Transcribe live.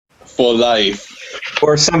for life.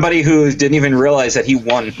 Or somebody who didn't even realize that he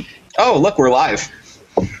won. Oh, look, we're live.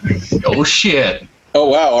 Oh, shit. Oh,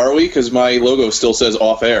 wow, are we? Because my logo still says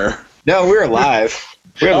off air. No, we're live.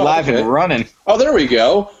 We're live okay. and running. Oh, there we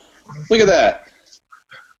go. Look at that.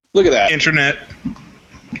 Look at that. Internet.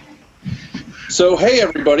 So, hey,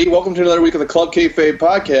 everybody. Welcome to another week of the Club Kayfabe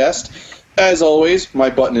podcast. As always, my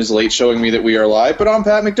button is late showing me that we are live, but I'm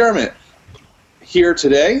Pat McDermott. Here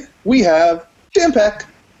today, we have Dan Peck.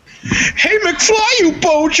 Hey, McFly, you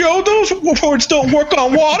bojo. Those words don't work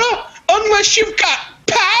on water unless you've got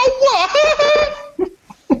power.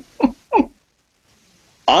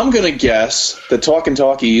 I'm going to guess that Talkin'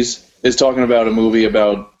 Talkies is talking about a movie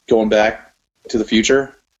about going back to the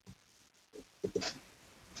future.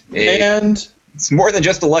 Hey, And it's more than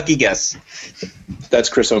just a lucky guess. that's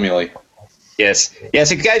Chris O'Mealy. Yes.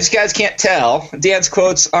 Yes, if you guys can't tell, Dan's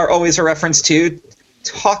quotes are always a reference to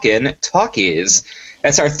Talkin' Talkies.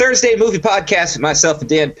 That's our Thursday movie podcast with myself and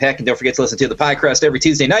Dan Peck. And don't forget to listen to The Pie Crust every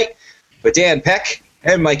Tuesday night with Dan Peck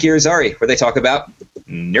and Mike Irizarry, where they talk about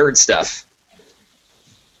nerd stuff.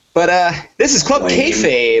 But this is Club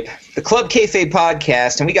Kayfabe, the Club Kayfabe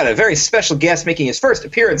podcast, and we got a very special guest making his first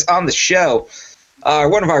appearance on the show.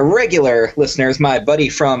 One of our regular listeners, my buddy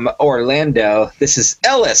from Orlando. This is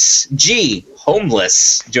Ellis G.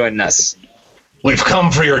 Homeless joining us. We've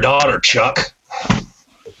come for your daughter, Chuck.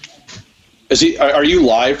 Are you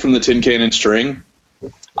live from the Tin Can and String?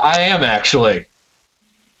 I am, actually.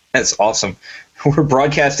 That's awesome. We're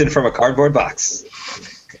broadcasting from a cardboard box.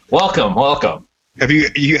 Welcome.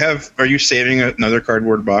 Are you saving another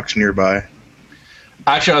cardboard box nearby?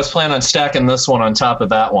 Actually, I was planning on stacking this one on top of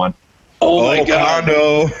that one. Oh my god.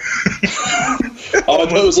 No. Oh, I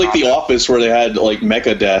thought it was like The Office where they had like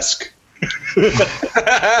Mecha Desk.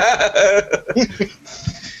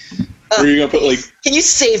 Where you gonna put like? Can you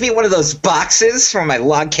save me one of those boxes from my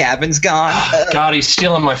log cabin's gone? God, he's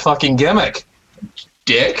stealing my fucking gimmick.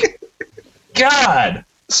 Dick. God.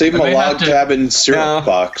 Save him a log cabin syrup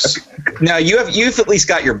box. No, you've at least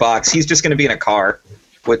got your box. He's just going to be in a car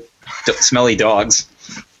with smelly dogs.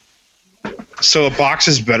 So a box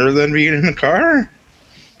is better than being in a car?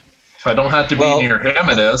 If I don't have to be near him,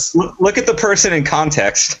 it is. Look at the person in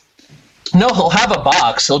context. No, he'll have a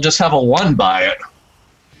box. He'll just have a one by it.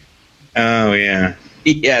 Oh, yeah.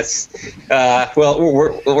 Yes. Well,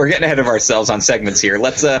 we're getting ahead of ourselves on segments here.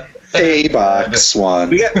 Let's A box one.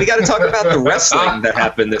 we got to talk about the wrestling that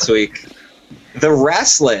happened this week. The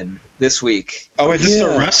wrestling this week. Oh, is this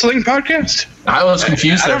a wrestling podcast? I was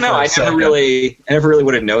confused. I don't know. I never really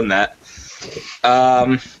would have known that.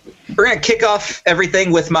 We're gonna kick off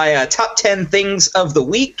everything with my top 10 things of the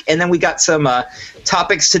week, and then we got some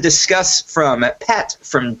topics to discuss from Pat,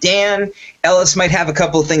 from Dan. Ellis might have a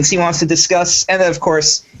couple of things he wants to discuss, and then of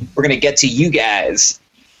course we're gonna get to you guys.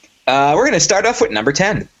 We're gonna start off with number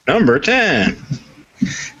 10. Number 10.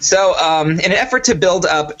 So, in an effort to build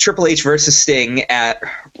up Triple H versus Sting at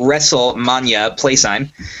WrestleMania Playsign,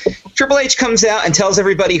 Triple H comes out and tells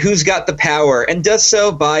everybody who's got the power, and does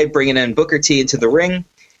so by bringing in Booker T into the ring.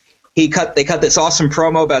 They cut this awesome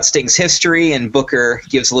promo about Sting's history, and Booker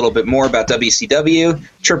gives a little bit more about WCW.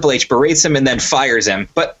 Triple H berates him and then fires him.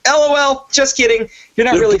 But LOL, just kidding. You're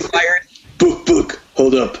not really fired. Book.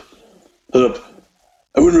 Hold up. I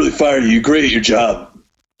wouldn't really fire you. You're great at your job.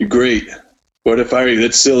 You're great. Why'd I fire you?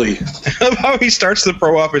 That's silly. I love how he starts the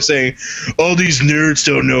pro off by saying, all these nerds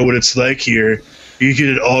don't know what it's like here. You get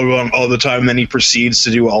it all wrong all the time. And then he proceeds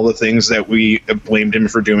to do all the things that we blamed him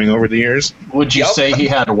for doing over the years. Would you say he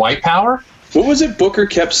had white power? What was it Booker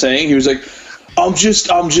kept saying? He was like, I'm just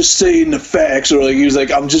saying the facts, or like he was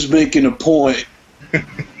like, I'm just making a point. And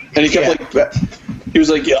he kept he was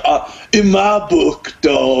like, in my book,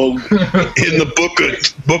 dog. In the book.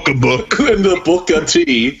 In the book of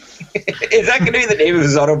tea. Is that going to be the name of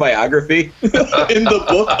his autobiography? In the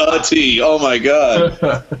book of tea. Oh my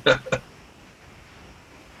god.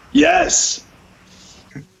 Yes.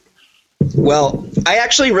 Well, I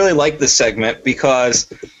actually really like this segment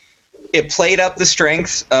because it played up the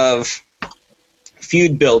strengths of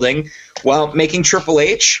feud building while making Triple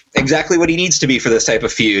H exactly what he needs to be for this type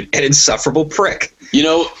of feud, an insufferable prick. You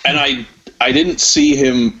know, and I didn't see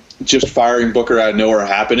him just firing Booker out of nowhere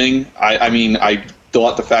happening. I mean, I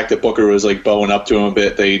thought the fact that Booker was like bowing up to him a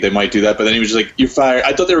bit, they might do that, but then he was just like, you're fired.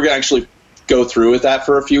 I thought they were going to actually go through with that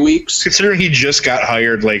for a few weeks. Considering he just got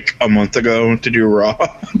hired like a month ago to do Raw.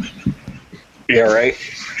 Yeah, right.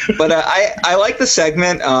 But I like the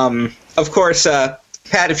segment. Of course,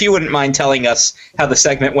 Pat, if you wouldn't mind telling us how the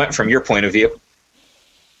segment went from your point of view.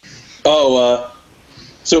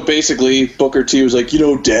 So basically, Booker T was like,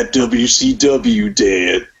 that WCW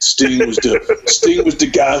dad, Sting was the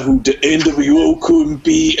guy who the NWO couldn't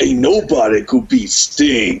beat. Ain't nobody could beat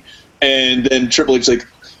Sting. And then Triple H's like,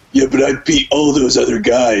 yeah, but I beat all those other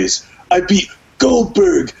guys. I beat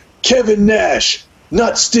Goldberg, Kevin Nash,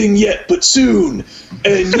 not Sting yet, but soon.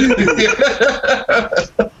 And you.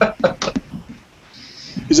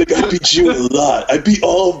 He's like, I beat you a lot. I beat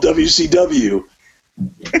all of WCW.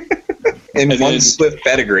 In And one then- swift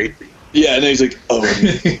pedigree. Yeah, and then he's like, oh,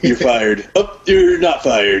 you're fired. Oh, you're not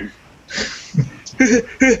fired.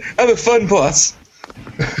 I'm a fun boss.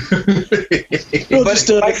 No,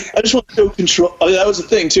 I just want to show control. Oh, that was the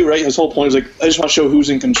thing, too, right? His whole point was like, I just want to show who's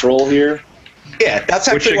in control here. Yeah, that's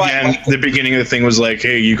Which actually again, why. the beginning of the thing was like,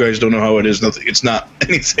 "Hey, you guys don't know how it is. Nothing. It's not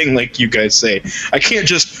anything like you guys say. I can't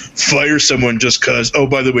just fire someone just cause. Oh,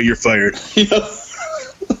 by the way, you're fired."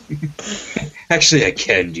 Actually, I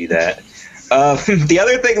can do that. The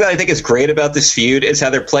other thing that I think is great about this feud is how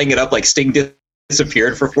they're playing it up like Sting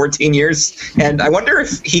disappeared for 14 years. And I wonder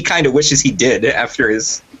if he kind of wishes he did after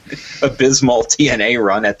his abysmal TNA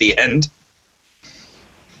run at the end.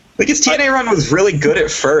 Like, his TNA run was really good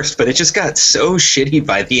at first, but it just got so shitty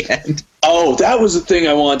by the end. Oh, that was the thing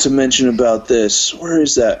I wanted to mention about this. Where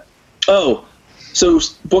is that? Oh, so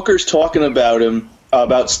Booker's talking about him,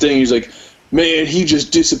 about Sting. He's like, man, he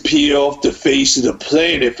just disappeared off the face of the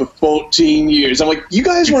planet for 14 years. I'm like, you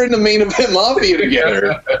guys were in the Main Event Mafia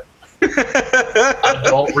together. I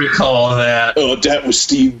don't recall that. Oh, that was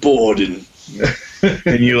Steve Borden.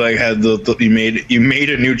 And you like had you made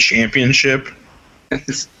a new championship.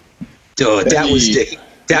 Dude, that was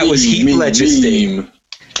Heath Ledger's Sting.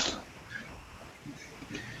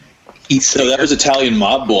 So that was Italian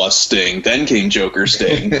mob boss Sting. Then came Joker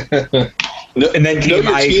Sting. No, And then came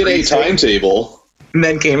your I TNA Agree Sting. timetable. And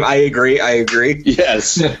then came I agree.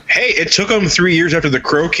 Yes. Hey, it took him 3 years after the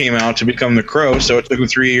Crow came out to become the Crow, so it took him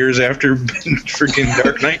 3 years after freaking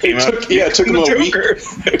Dark Knight came out. It took him a week.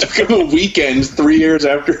 It took him a weekend 3 years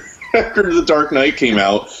after the Dark Knight came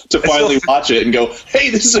out to finally watch it and go, hey,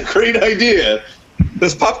 this is a great idea.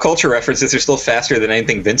 Those pop culture references are still faster than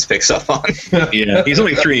anything Vince picks up on. Yeah, he's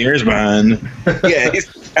only 3 years behind. Yeah,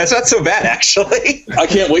 that's not so bad, actually. I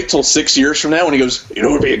can't wait till 6 years from now when he goes, you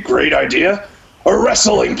know what would be a great idea? A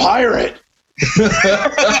wrestling pirate.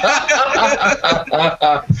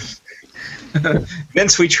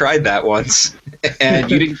 Vince, we tried that once, and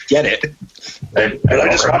you didn't get it. And I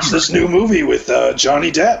just watched this new movie with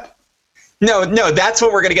Johnny Depp. No, that's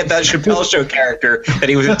what we're going to get that Chappelle Show character that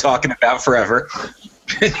he was talking about forever.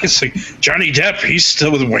 It's like, Johnny Depp, he's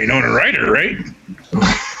still with Winona Ryder, right?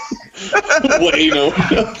 Winona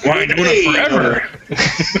forever.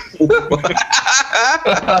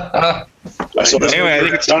 Anyway, I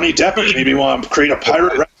think Johnny Depp made me want to create a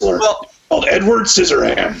pirate wrestler called Edward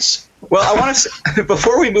Scissorhands. Well, I want to,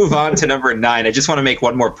 before we move on to number 9, I just want to make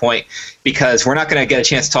one more point because we're not going to get a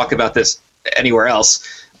chance to talk about this anywhere else.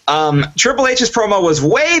 Triple H's promo was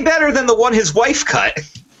way better than the one his wife cut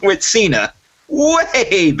with Cena.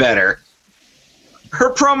 Way better.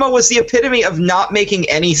 Her promo was the epitome of not making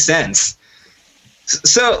any sense.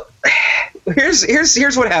 So here's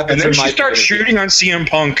what happens. And then in she my starts point of view. shooting on CM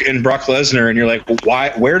Punk and Brock Lesnar, and you're like,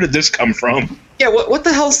 why? Where did this come from? Yeah, what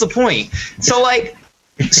the hell's the point? So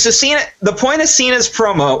Cena, the point of Cena's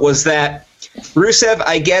promo was that, Rusev,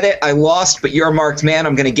 I get it, I lost, but you're a marked man,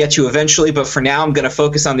 I'm going to get you eventually, but for now I'm going to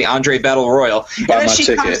focus on the Andre Battle Royal. And then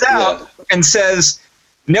she comes out and says,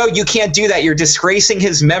 no, you can't do that, you're disgracing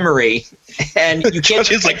his memory, and you can't...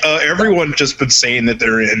 She's like, everyone just been saying that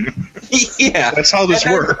they're in. Yeah. That's how this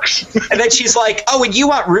works. And then she's like, oh, and you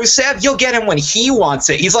want Rusev? You'll get him when he wants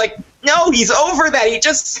it. He's like, no, he's over that, he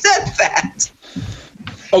just said that.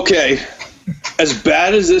 Okay, as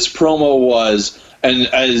bad as this promo was, and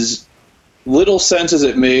as little sense as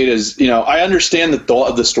it made, as I understand the thought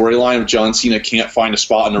of the storyline of John Cena can't find a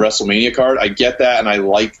spot on the WrestleMania card. I get that, and I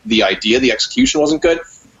like the idea. The execution wasn't good,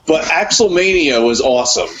 but Axelmania was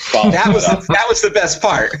awesome. That was the best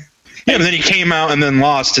part. Yeah, but then he came out and then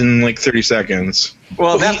lost in like 30 seconds.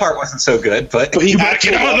 Well, that part wasn't so good, but he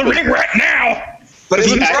Get out of the ring right now! But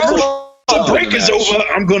he the actually- promo, The break is over.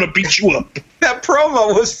 I'm gonna beat you up. that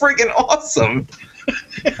promo was freaking awesome.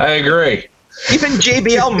 I agree. Even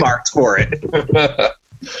JBL marked for it.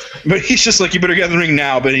 But he's just like, you better get in the ring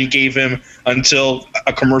now. But he gave him until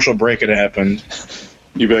a commercial break had happened.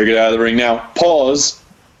 You better get out of the ring now. Pause.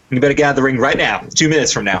 You better get out of the ring right now. 2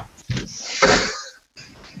 minutes from now.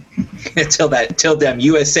 Till them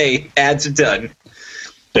USA ads are done.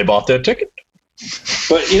 They bought that ticket.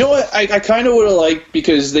 But you know what? I kind of would have liked,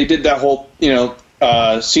 because they did that whole,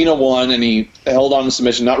 Cena won and he held on to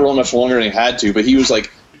submission not real much longer than he had to, but he was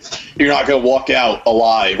like you're not going to walk out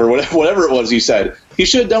alive, or whatever it was he said. He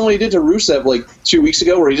should have done what he did to Rusev like 2 weeks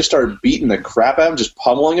ago, where he just started beating the crap out of him, just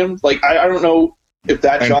pummeling him. Like, I don't know if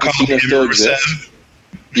that John Cena still exists.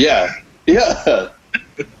 Yeah.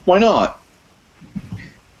 Why not?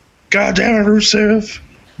 God damn it, Rusev.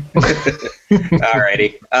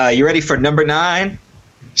 Alrighty. You ready for number 9?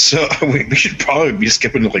 So we should probably be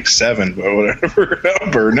skipping to like 7, but whatever.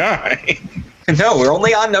 Number 9. No, we're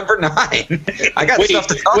only on number 9. I got stuff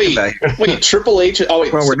to talk about here. Wait, Triple H. Oh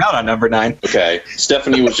wait, well, we're not on number 9. Okay,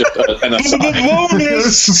 Stephanie was just an aside.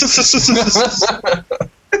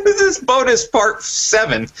 This is bonus part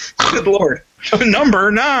 7. Good lord.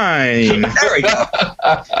 Number 9. There we go.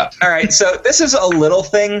 All right, so this is a little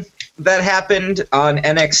thing that happened on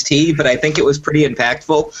NXT, but I think it was pretty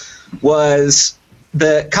impactful. Was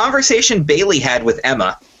the conversation Bayley had with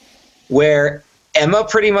Emma, where Emma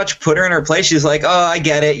pretty much put her in her place. She's like, "Oh, I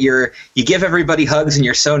get it. You give everybody hugs and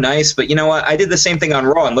you're so nice, but you know what? I did the same thing on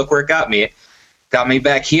Raw, and look where it got me. It got me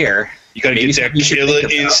back here. You gotta get that killer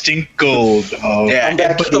instinct gold. Oh. Yeah, I'm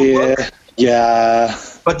back but the here.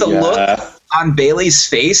 look on Bayley's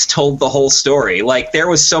face told the whole story. Like, there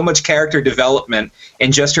was so much character development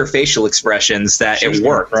in just her facial expressions that it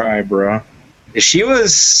worked. Cry, bro. She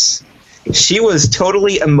was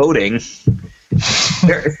totally emoting.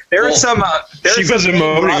 There are some. She was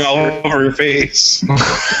emoting all over her face.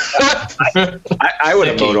 I would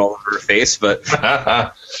emote all over her face, but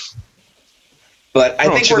I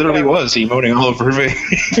think she literally was emoting all over her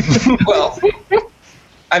face. Well,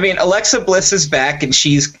 I mean, Alexa Bliss is back, and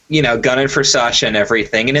she's gunning for Sasha and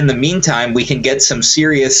everything. And in the meantime, we can get some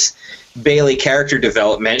serious Bayley character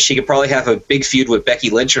development. She could probably have a big feud with Becky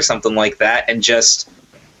Lynch or something like that, and just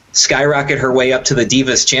skyrocket her way up to the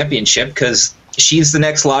Divas Championship, because she's the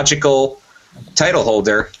next logical title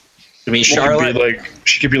holder. I mean, Charlotte.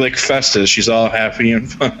 She could be like Festus. She's all happy and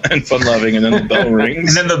fun loving, and then the bell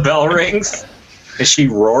rings. And then the bell rings, and she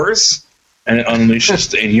roars, and it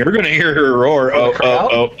unleashes. And you're gonna hear her roar.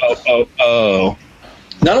 Oh.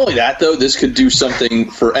 Not only that, though, this could do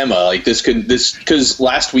something for Emma. Like, because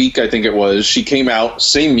last week, I think it was, she came out,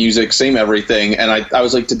 same music, same everything, and I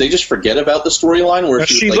was like, did they just forget about the storyline? Where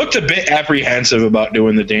she looked a bit apprehensive about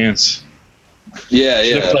doing the dance. Yeah.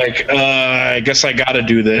 She looked like, I guess I gotta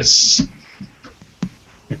do this.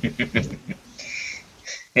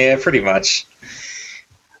 Yeah, pretty much.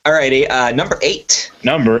 Alrighty, number 8.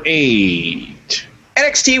 Number 8.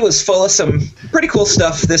 NXT was full of some pretty cool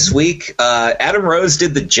stuff this week. Adam Rose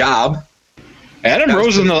did the job. Adam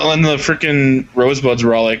Rose and the freaking Rosebuds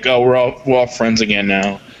were all like, "Oh, we're all friends again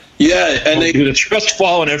now." Yeah, and they do the trust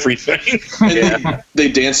fall and everything. And they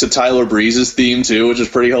danced to Tyler Breeze's theme too, which is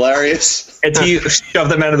pretty hilarious. And he shoved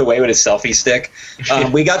them out of the way with his selfie stick.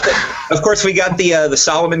 We got the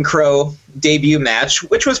Solomon Crow debut match,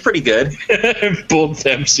 which was pretty good. Bull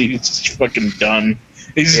Dempsey's fucking done.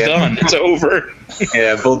 He's done. It's over.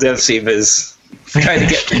 Yeah, Bull Dempsey is trying to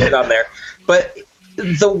get it on there. But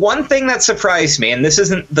the one thing that surprised me, and this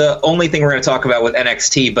isn't the only thing we're going to talk about with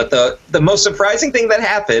NXT, but the most surprising thing that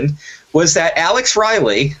happened was that Alex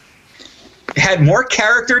Riley had more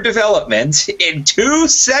character development in 2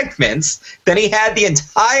 segments than he had the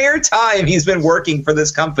entire time he's been working for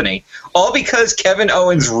this company. All because Kevin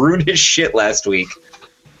Owens ruined his shit last week.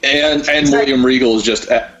 And William Regal is just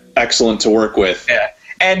excellent to work with. Yeah.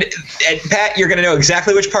 And Pat, you're going to know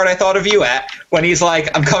exactly which part I thought of you at when he's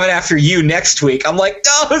like, "I'm coming after you next week." I'm like,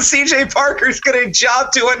 no, CJ Parker's going to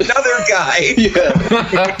job to another guy. Yeah.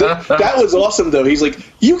 That was awesome, though. He's like,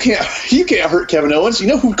 you can't hurt Kevin Owens. You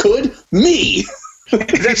know who could? Me.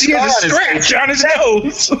 He has a scratch on his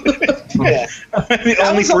nose. Yeah. The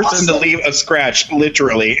only person to leave a scratch,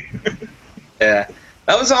 literally. Yeah.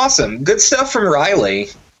 That was awesome. Good stuff from Riley.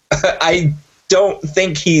 I don't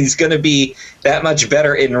think he's going to be that much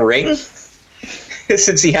better in ring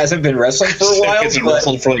since he hasn't been wrestling for a while. He hasn't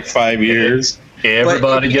wrestled for like 5 years.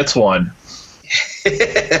 Everybody gets one.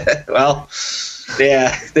 Well,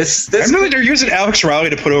 yeah. This I know that they're using Alex Riley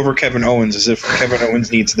to put over Kevin Owens as if Kevin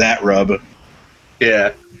Owens needs that rub.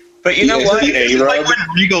 Yeah. But you know what? It's like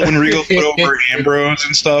when Regal put over Ambrose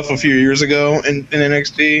and stuff a few years ago in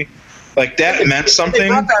NXT. Like, that meant something. They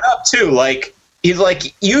brought that up, too. Like, he's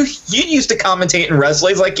like, you used to commentate in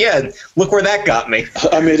wrestling. He's like, yeah, look where that got me.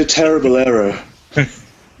 I made a terrible error.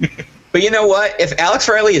 But you know what? If Alex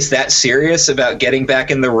Riley is that serious about getting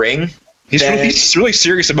back in the ring, he's really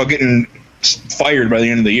serious about getting fired by the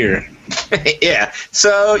end of the year. Yeah.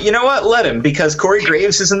 So, you know what? Let him, because Corey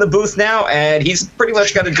Graves is in the booth now, and he's pretty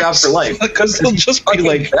much got a job for life. Because he'll just be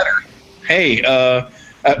like, better. Hey,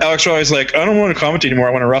 Alex Riley's like, I don't want to commentate anymore.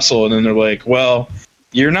 I want to wrestle. And then they're like, well,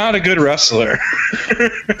 You're not a good wrestler.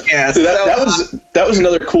 Yeah, So that was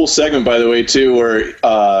another cool segment, by the way, too, where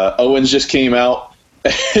Owens just came out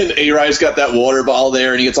and A-Ry's got that water bottle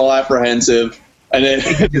there and he gets all apprehensive. And then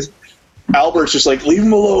Albert's just like, leave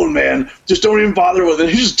him alone, man. Just don't even bother with it.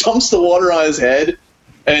 He just dumps the water on his head.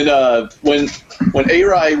 And when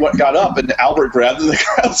A-Ry got up and Albert grabbed him, the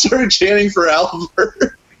crowd started chanting for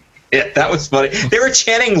Albert. Yeah, that was funny. They were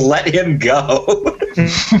chanting, let him go.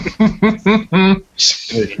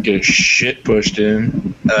 Get a shit pushed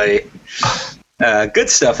in. Good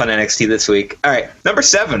stuff on NXT this week. All right, number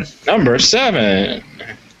 7. Number 7.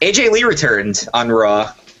 AJ Lee returned on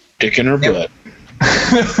Raw. Dick in her butt.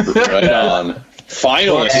 Right on.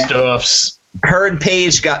 Finally. Stuffs. Her and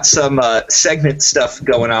Paige got some segment stuff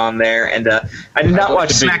going on there, and I did not watch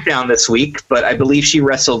SmackDown this week, but I believe she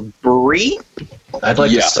wrestled Brie. I'd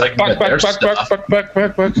like to Yeah. segment their stuff.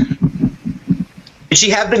 Did she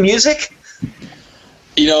have the music?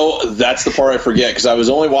 You know, that's the part I forget because I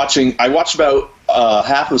watched about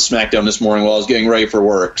half of SmackDown this morning while I was getting ready for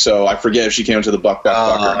work, so I forget if she came to the buck or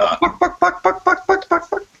not.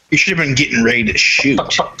 Buck. You should have been getting ready to shoot.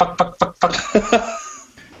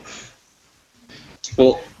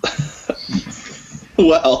 Well,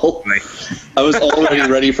 I was already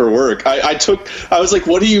ready for work. I was like,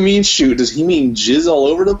 what do you mean shoot? Does he mean jizz all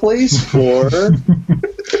over the place? Or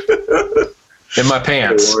In my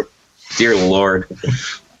pants. Dear Lord.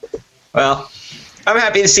 Well, I'm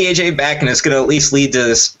happy to see AJ back, and it's going to at least lead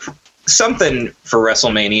to something for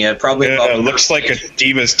WrestleMania. Probably. Yeah, it looks like a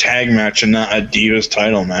Divas tag match and not a Divas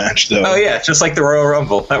title match, though. Oh, yeah, just like the Royal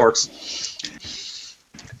Rumble. That works.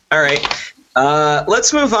 All right.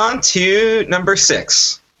 Let's move on to number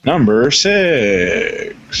 6. Number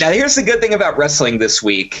 6. Now, here's the good thing about wrestling this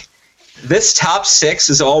week. This top 6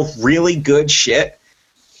 is all really good shit.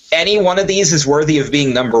 Any one of these is worthy of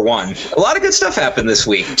being number 1. A lot of good stuff happened this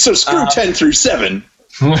week. so screw 10 through 7.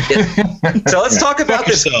 So let's talk about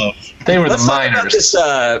this. They were the Let's talk about minors. this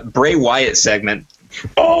Bray Wyatt segment.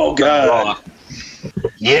 Oh god, Raw.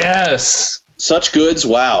 Yes. such goods!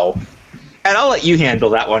 Wow. And I'll let you handle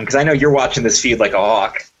that one because I know you're watching this feud like a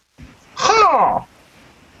hawk.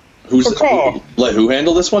 Who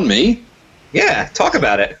handled this one? Me? Yeah, talk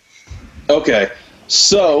about it. Okay,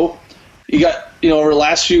 so you got over the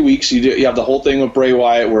last few weeks you have the whole thing with Bray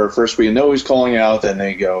Wyatt where first we know he's calling out, then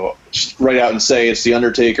they go just right out and say it's the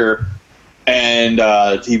Undertaker, and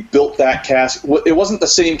he built that casket. It wasn't the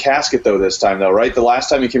same casket though this time though, right? The last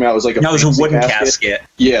time he came out was like No, it was a fancy wooden casket.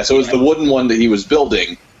 Yeah, so it was the wooden one that he was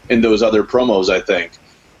building in those other promos, I think.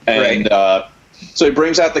 And so he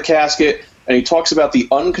brings out the casket and he talks about the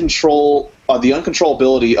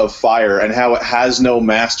uncontrollability of fire and how it has no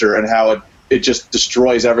master and how it just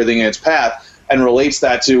destroys everything in its path, and relates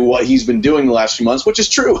that to what he's been doing the last few months, which is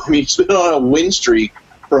true. I mean, he's been on a win streak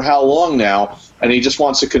for how long now, and he just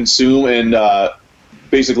wants to consume and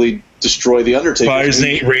basically destroy the Undertaker. Fires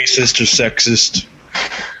ain't racist or sexist.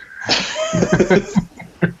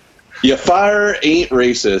 Yeah, fire ain't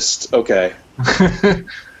racist. Okay.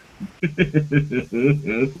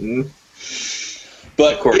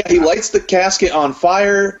 But yeah, he lights the casket on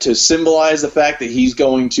fire to symbolize the fact that he's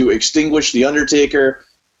going to extinguish the Undertaker.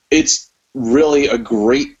 It's really a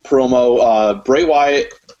great promo. Bray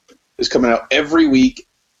Wyatt is coming out every week,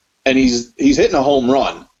 and he's hitting a home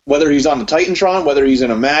run. Whether he's on the Titantron, whether he's in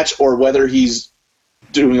a match, or whether he's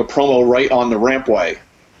doing a promo right on the rampway.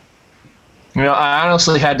 I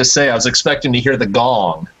honestly had to say I was expecting to hear the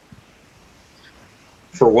gong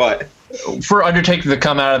For what? for Undertaker to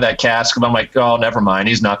come out of that casket. But I'm like, oh, never mind.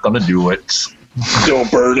 He's not going to do it.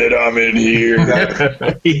 Don't burn it, I'm in here.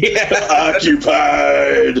 Yeah.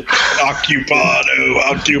 Occupied.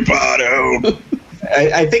 Occupado.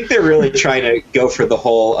 I think they're really trying to go for the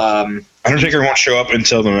whole. Undertaker won't show up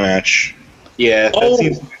until the match. Yeah, that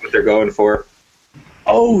seems to be what they're going for.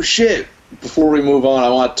 Oh, shit. Before we move on, I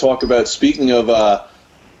want to talk about, speaking of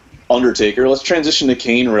Undertaker, let's transition to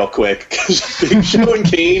Kane real quick. Because Big Show and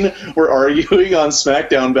Kane were arguing on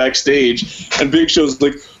SmackDown backstage, and Big Show's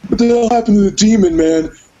like, what the hell happened to the Demon, man?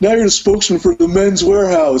 Now you're the spokesman for the Men's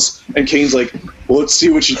Warehouse. And Kane's like, well, let's see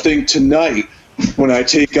what you think tonight when I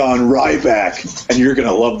take on Ryback, and you're going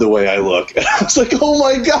to love the way I look. And I was like, oh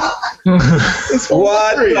my God. It's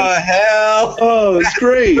What hilarious. the hell? Oh, it's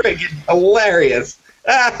great. Freaking hilarious.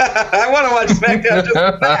 I want to watch SmackDown just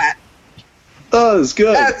for that. Oh, it's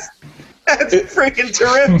good. That's freaking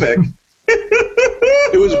terrific.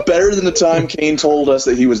 It was better than the time Kane told us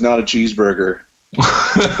that he was not a cheeseburger.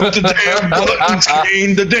 The damn buttons,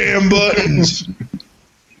 Kane, the damn buttons.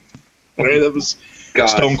 That was God.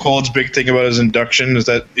 Stone Cold's big thing about his induction is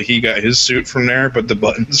that he got his suit from there, but the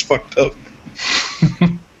buttons fucked up.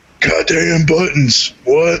 Goddamn buttons.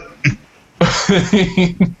 What?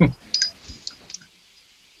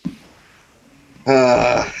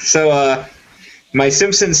 My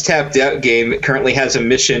Simpsons Tapped Out game currently has a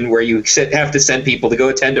mission where you have to send people to go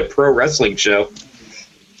attend a pro wrestling show.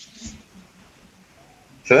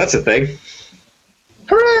 So that's a thing.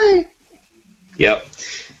 Hooray! Yep.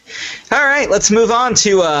 All right, let's move on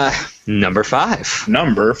to number 5.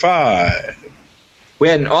 Number 5. We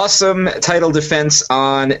had an awesome title defense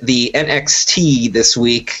on the NXT this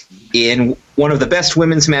week in one of the best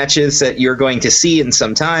women's matches that you're going to see in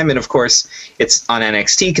some time. And, of course, it's on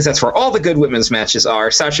NXT because that's where all the good women's matches are.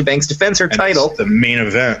 Sasha Banks defends her title. The main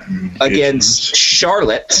event. Against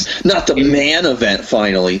Charlotte. Not the man event,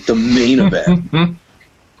 finally. The main event.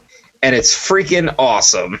 And it's freaking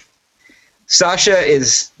awesome. Sasha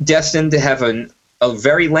is destined to have a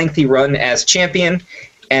very lengthy run as champion.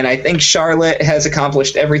 And I think Charlotte has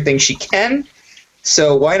accomplished everything she can.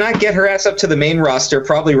 So why not get her ass up to the main roster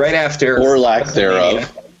probably right after. Or lack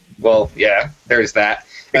thereof. Well, yeah, there's that.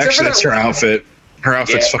 Actually, that's her outfit. Her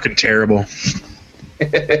outfit's fucking terrible.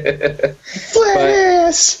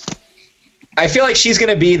 Yes. I feel like she's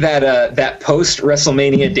going to be that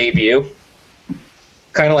post-WrestleMania debut.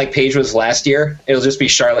 Kind of like Paige was last year. It'll just be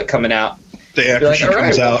Charlotte coming out. After she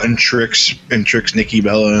comes out and tricks Nikki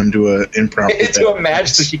Bella into an impromptu into a match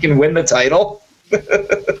so she can win the title.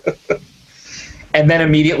 And then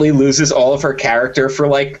immediately loses all of her character for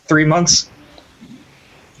like 3 months.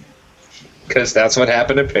 Because that's what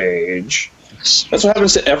happened to Paige. That's what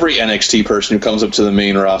happens to every NXT person who comes up to the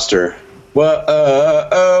main roster. Except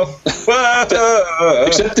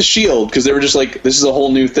the Shield, because they were just like, this is a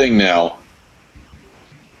whole new thing now.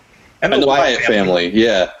 And the Wyatt family,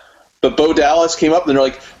 yeah. But Bo Dallas came up and they're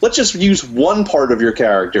like, let's just use one part of your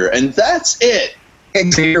character, and that's it.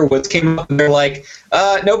 Xavier Woods came up and they're like,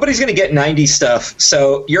 nobody's going to get 90s stuff,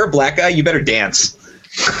 so you're a black guy, you better dance.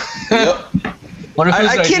 Yep. Wonder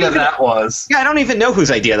whose idea that was. Yeah, I don't even know whose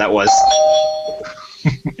idea that was.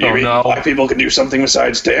 You mean black people can do something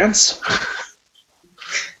besides dance?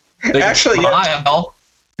 Actually,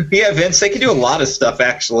 yeah, Vince, they can do a lot of stuff,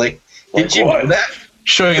 actually. Did you know that?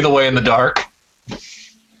 Show you the way in the dark.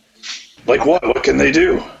 Like what? What can they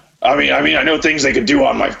do? I mean, I know things they could do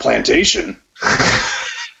on my plantation.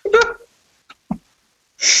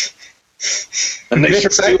 And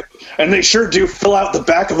they sure do fill out the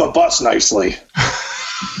back of a bus nicely.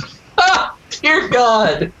 Dear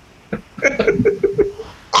God.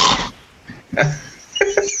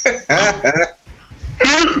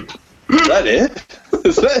 Is that it?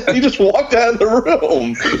 He just walked out of the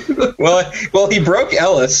room. Well, he broke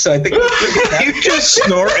Ellis, so I think you just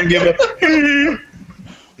snort and give a.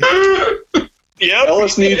 Yep.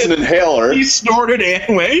 Ellis needs an inhaler. He snorted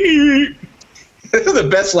anyway. This is the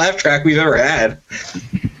best laugh track we've ever had.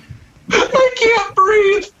 I can't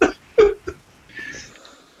breathe.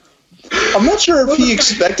 I'm not sure if he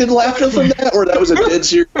expected laughter from that or that was a dead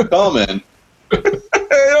serious comment. I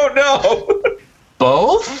don't know.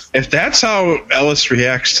 Both? If that's how Ellis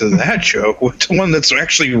reacts to that joke, what's the one that's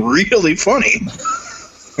actually really funny?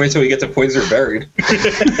 Wait till we get to Points Are Buried.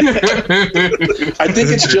 I think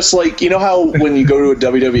it's just like, you know how when you go to a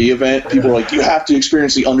WWE event, people are like, you have to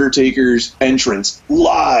experience The Undertaker's entrance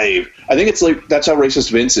live. I think it's like, that's how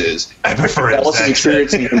racist Vince is. I prefer Ellis is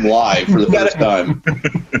experiencing him live for the first time.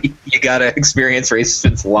 You gotta experience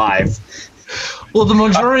Vince live. Well, the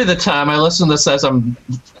majority of the time I listen to this as I'm,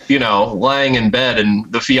 lying in bed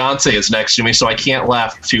and the fiance is next to me, so I can't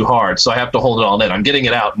laugh too hard, so I have to hold it all in. I'm getting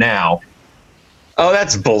it out now. Oh,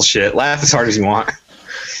 that's bullshit. Laugh as hard as you want.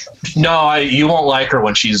 No, you won't like her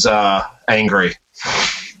when she's angry.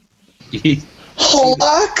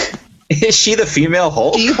 Hulk? Is she the female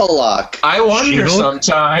Hulk? Hulk. I wonder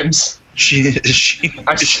sometimes. Is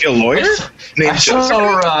she a lawyer? I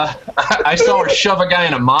saw her shove a guy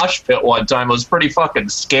in a mosh pit one time. It was pretty fucking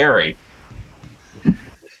scary.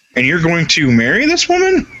 And you're going to marry this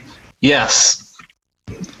woman? Yes.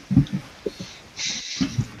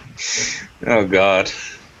 Oh, God.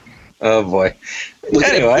 Oh, boy.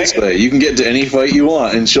 Anyway, this way. You can get into any fight you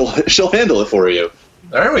want, and she'll handle it for you.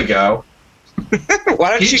 There we go. Why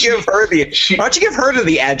don't you give her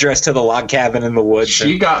the address to the log cabin in the woods?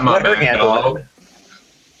 She got my back, dog.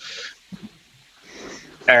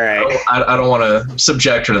 All right. I don't want to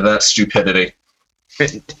subject her to that stupidity.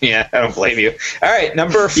 Yeah, I don't blame you. All right,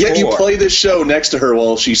 number 4. Yeah, you play this show next to her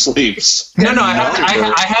while she sleeps. No,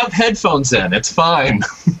 I have headphones in. It's fine.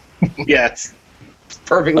 Yes. It's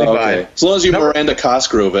perfectly fine. As long as you Miranda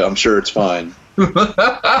Cosgrove it, I'm sure it's fine. All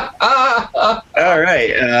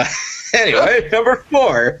right. Anyway, number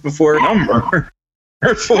 4.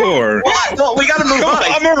 Or 4. What? Well, we got to move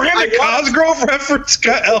on. Miranda Cosgrove reference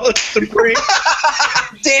got Ellis to bring.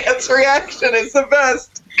 Dan's reaction is the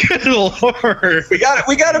best. Good lord. We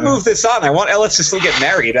got to move this on. I want Ellis to still get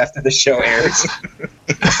married after the show airs.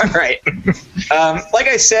 All right. Like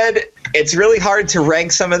I said, it's really hard to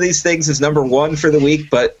rank some of these things as number 1 for the week,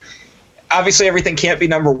 but obviously everything can't be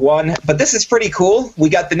number 1. But this is pretty cool. We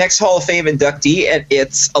got the next Hall of Fame inductee, and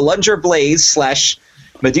it's Alundra Blaze /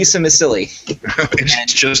 Medusa Macili.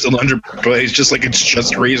 It's just Alundra Blaze, just like it's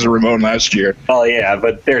just Razor Ramon last year. Oh, yeah,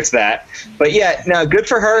 but there's that. But yeah, no, good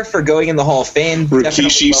for her for going in the Hall of Fame.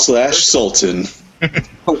 Rikishi / Sultan.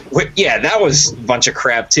 Yeah, that was a bunch of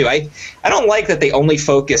crap, too. I don't like that they only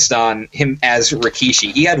focused on him as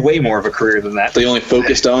Rikishi. He had way more of a career than that. They only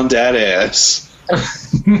focused on dad ass. All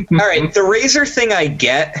right, the Razor thing I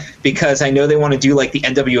get, because I know they want to do like the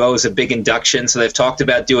NWO as a big induction, so they've talked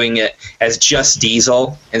about doing it as just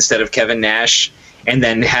Diesel instead of Kevin Nash, and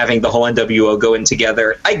then having the whole NWO go in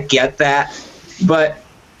together. I get that, but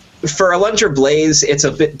for Alundra Blaze, it's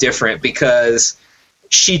a bit different because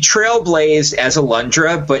she trailblazed as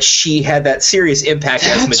Alundra, but she had that serious impact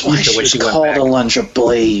as Medusa when she went back. Alundra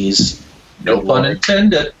Blaze. No pun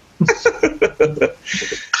intended.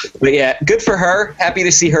 But yeah, good for her. Happy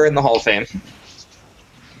to see her in the Hall of Fame.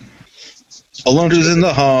 Alundra's in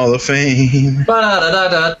the Hall of Fame.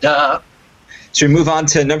 Ba-da-da-da-da. Should we move on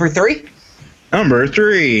to number 3? Number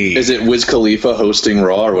 3. Is it Wiz Khalifa hosting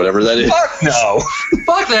Raw or whatever that is? Fuck no.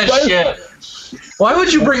 Fuck that shit. Why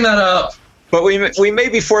would you bring that up? But we may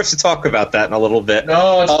be forced to talk about that in a little bit.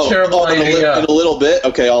 No, it's a terrible idea. In a little bit?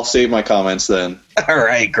 Okay, I'll save my comments then. All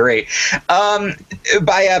right, great.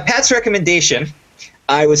 By Pat's recommendation,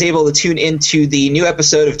 I was able to tune into the new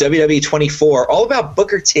episode of WWE 24, all about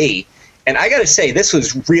Booker T. And I got to say, this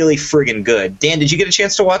was really friggin' good. Dan, did you get a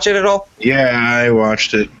chance to watch it at all? Yeah, I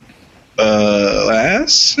watched it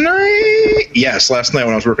last night. Yes, last night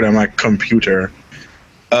when I was working on my computer.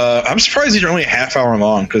 I'm surprised these are only a half hour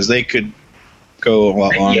long because they could go a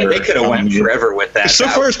lot longer. Yeah, they could have went forever with that. So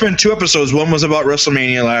far, it's been 2 episodes. One was about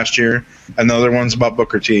WrestleMania last year, and the other one's about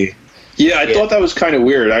Booker T. Yeah, I thought that was kind of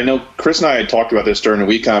weird. I know Chris and I had talked about this during the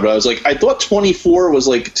weekend, but I was like, I thought 24 was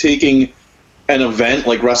like taking an event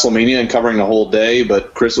like WrestleMania and covering the whole day,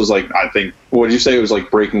 but Chris was like, I think, what did you say? It was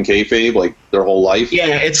like breaking kayfabe, like their whole life?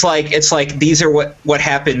 Yeah, it's like these are what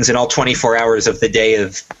happens in all 24 hours of the day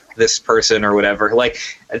of this person or whatever. Like,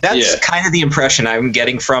 that's kind of the impression I'm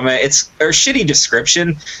getting from it. It's a shitty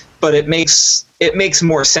description, but it makes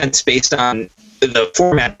more sense based on the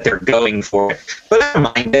format they're going for. But I don't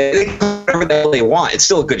mind it. They can do whatever the hell they want. It's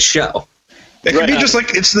still a good show. It could be just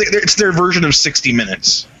like it's their version of 60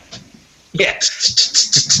 Minutes. Yeah.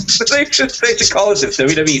 they should call it the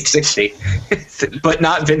WWE 60, but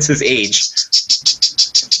not Vince's age.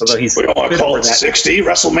 Although he's we don't want to call it 60.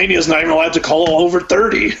 WrestleMania's not even allowed to call it over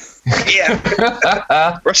 30. Yeah.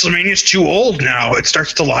 WrestleMania's too old now. It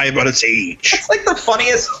starts to lie about its age. That's like the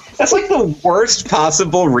funniest. That's like the worst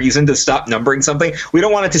possible reason to stop numbering something. We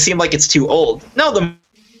don't want it to seem like it's too old. No, the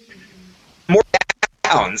more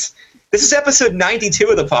pounds. This is episode 92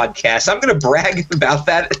 of the podcast. I'm going to brag about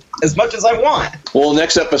that as much as I want. Well,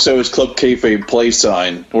 next episode is Club Kayfabe Play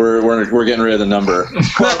Sign. We're getting rid of the number.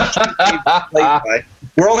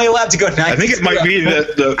 We're only allowed to go 92. I think it might be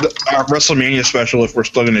the WrestleMania special. If we're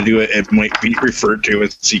still going to do it, it might be referred to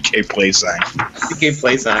as CK Play Sign. CK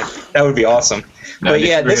Play Sign. That would be awesome. But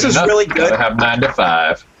yeah, this is really good. Gotta have 9 to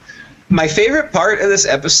 5. My favorite part of this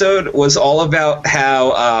episode was all about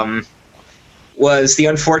how was the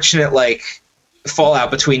unfortunate fallout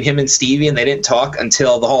between him and Stevie, and they didn't talk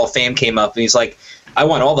until the Hall of Fame came up, and he's like, I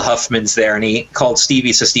want all the Huffmans there, and he called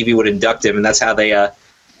Stevie so Stevie would induct him, and that's how they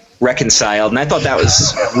reconciled. And I thought that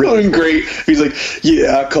was really great. He's like,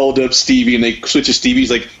 yeah, I called up Stevie, and they switch to Stevie.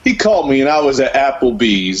 He's like, he called me and I was at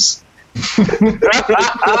Applebee's.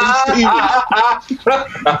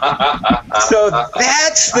 So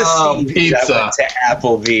that's the Stevie pizza. that went to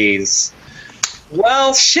Applebee's.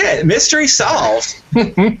 Well, shit, mystery solved.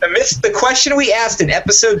 The question we asked in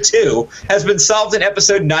episode 2 has been solved in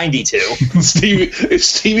episode 92. Is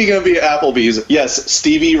Stevie going to be at Applebee's? Yes,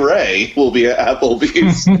 Stevie Ray will be at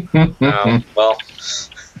Applebee's. Well,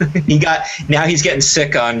 now he's getting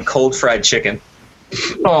sick on cold fried chicken.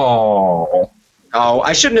 Oh,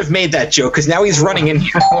 I shouldn't have made that joke because now he's running in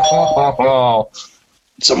here.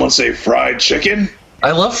 Someone say fried chicken?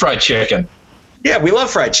 I love fried chicken. Yeah, we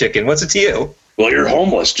love fried chicken. What's it to you? Well, you're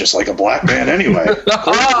homeless, just like a black man anyway. Of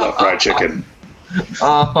course you love fried chicken.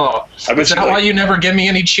 Oh, is that why you never give me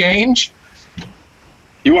any change?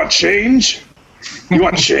 You want change? You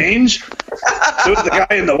want change? So is the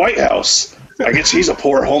guy in the White House. I guess he's a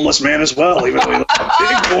poor homeless man as well, even though he lives in a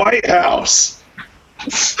big White House.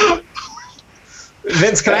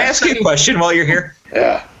 Vince, can I ask you a question while you're here?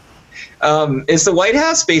 Yeah. Is the White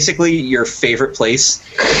House basically your favorite place?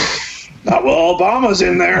 Not well, Obama's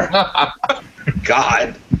in there.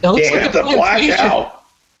 God. It looks Damn. like The blackout.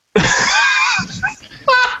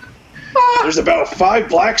 There's about 5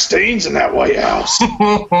 black stains in that White House.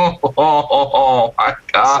 Oh my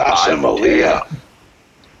Sasha God. Malia.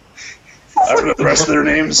 I don't know the rest of their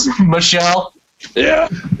names. Michelle. Yeah.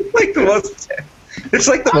 Like the most. It's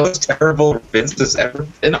like the most terrible Vince has ever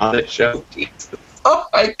been on a show. Jesus. Oh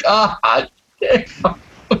my God.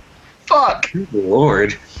 Fuck. Good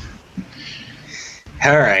Lord.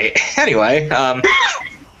 All right. Anyway,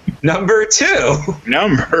 number 2.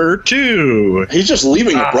 Number 2. He's just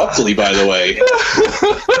leaving abruptly, by the way.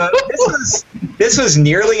 This was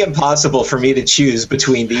nearly impossible for me to choose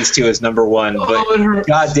between these two as number 1, but Oh, it hurts.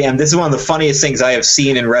 goddamn, this is one of the funniest things I have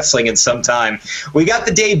seen in wrestling in some time. We got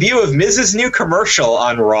the debut of Miz's new commercial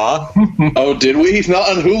on Raw. Oh, did we? Not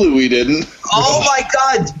on Hulu, we didn't. Oh my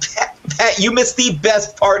God, Pat, you missed the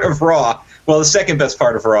best part of Raw. Well, the second best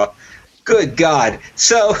part of Raw. Good God.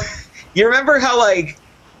 So, you remember how, like,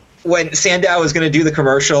 when Sandow was going to do the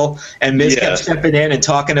commercial and Miz Yeah. kept stepping in and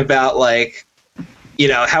talking about, like, you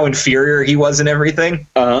know, how inferior he was and everything?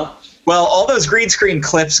 Uh-huh. Well, all those green screen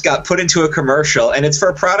clips got put into a commercial, and it's for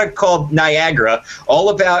a product called Niagara, all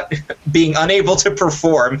about being unable to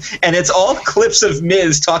perform, and it's all clips of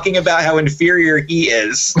Miz talking about how inferior he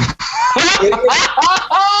is.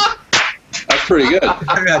 That's pretty good.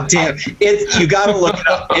 God damn! You gotta look it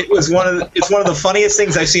up. It's one of the funniest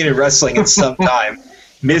things I've seen in wrestling in some time.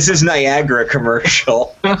 Mrs. Niagara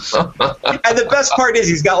commercial. And the best part is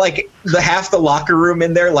he's got like half the locker room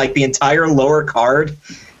in there, like the entire lower card,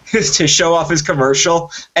 to show off his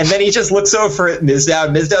commercial. And then he just looks over at Mizdow.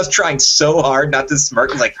 Mizdow's trying so hard not to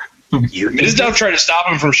smirk. He's like, Mizdow tried to stop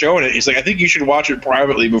him from showing it. He's like, I think you should watch it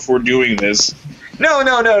privately before doing this. No.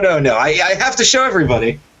 I have to show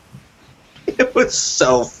everybody. It was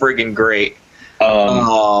so friggin' great.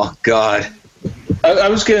 Oh, God. I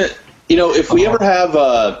was gonna, if we ever have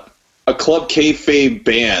a Club Kayfabe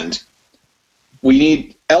band,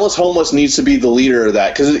 Ellis Homeless needs to be the leader of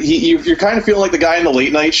that, because you're kind of feeling like the guy in the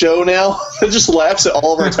late night show now that just laughs at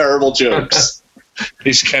all of our terrible jokes.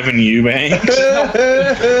 He's Kevin Eubanks.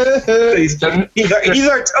 He's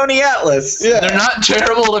our Tony Atlas. Yeah. They're not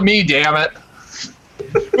terrible to me, damn it.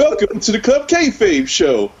 Welcome to the Club Kayfabe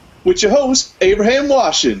show with your host Abraham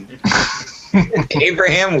Washington.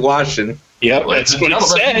 Abraham Washington. Yep, that's what he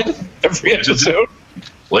said every episode.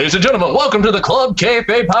 Ladies and gentlemen, welcome to the Club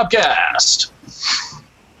Kayfabe podcast.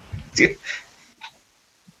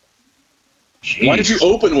 Why did you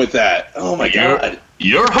open with that? Oh my God.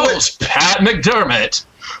 Your host, Pat McDermott,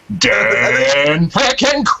 Dan Peck,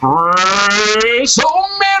 and Chris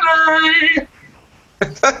O'Malley. I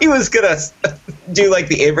thought he was gonna do like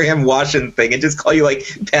the Abraham Washington thing and just call you like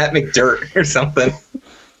Pat McDirt or something.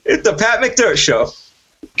 It's the Pat McDirt show.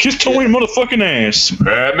 Kiss Tony motherfucking ass.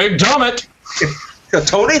 Pat McDermott.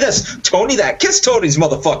 Tony this, Tony that. Kiss Tony's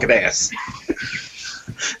motherfucking ass.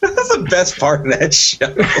 That's the best part of that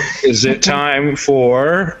show. Is it time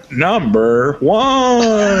for number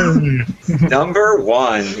 1? Number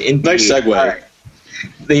 1. Indeed. Nice segue. All right.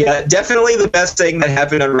 Definitely the best thing that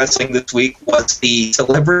happened on wrestling this week was the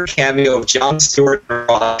celebrity cameo of Jon Stewart and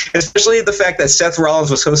Raw, especially the fact that Seth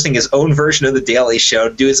Rollins was hosting his own version of The Daily Show,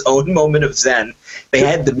 do his own moment of zen. They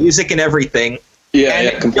had the music and everything.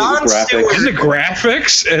 Yeah, completely Jon graphic. Stewart- And the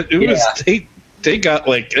graphics, it was they got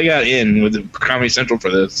in with the Comedy Central for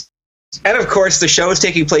this. And of course, the show is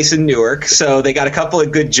taking place in Newark, so they got a couple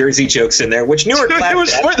of good Jersey jokes in there, which Newark It laughed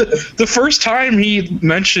was at. funny. The first time he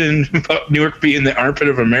mentioned about Newark being the armpit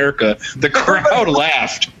of America, the crowd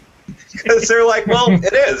laughed. Because they're like, well,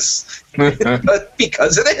 it is. But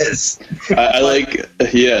because it is. I like,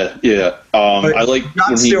 yeah. I like Jon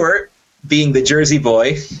when Stewart, being the Jersey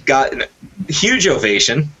boy, got a huge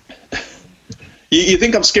ovation. You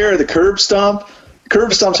think I'm scared of the curb stomp?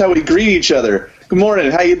 Curb stomp's how we greet each other. Good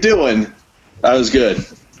morning, how you doing? That was good.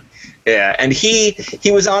 Yeah, and he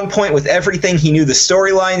was on point with everything. He knew the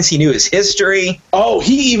storylines. He knew his history. Oh,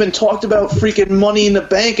 he even talked about freaking Money in the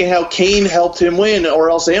Bank and how Kane helped him win, or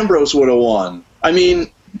else Ambrose would have won. I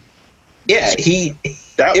mean, Yeah,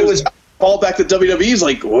 it was all back to WWE's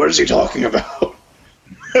like, what is he talking about?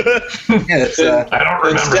 it's, I don't And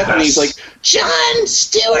remember Stephanie's this. like, Jon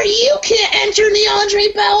Stewart, you can't enter the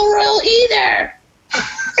Andre Battle Royal either.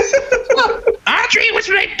 Andre was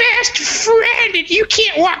my best friend, and you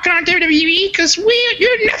can't walk on WWE because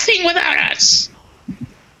you're nothing without us.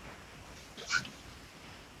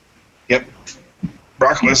 Yep.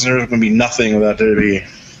 Brock Lesnar is going to be nothing without WWE.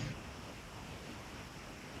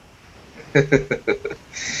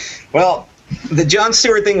 Well, the Jon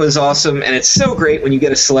Stewart thing was awesome, and it's so great when you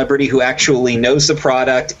get a celebrity who actually knows the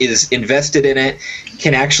product, is invested in it,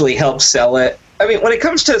 can actually help sell it. I mean, when it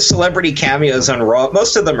comes to celebrity cameos on Raw,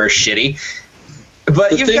 most of them are shitty.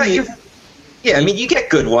 But you get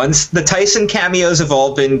good ones. The Tyson cameos have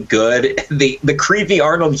all been good. The creepy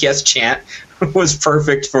Arnold yes chant was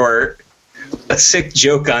perfect for a sick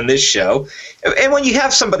joke on this show. And when you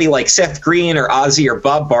have somebody like Seth Green or Ozzy or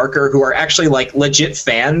Bob Barker who are actually like legit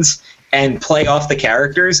fans and play off the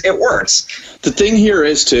characters, it works. The thing here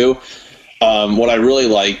is, too, what I really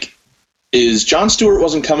like is Jon Stewart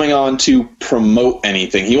wasn't coming on to promote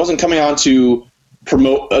anything. He wasn't coming on to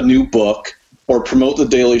promote a new book or promote the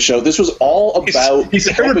Daily Show. This was all about... He's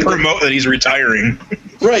trying to promote that he's retiring.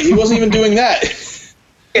 Right, he wasn't even doing that.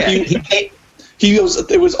 Yeah,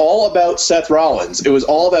 It was all about Seth Rollins. It was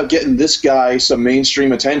all about getting this guy some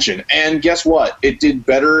mainstream attention. And guess what? It did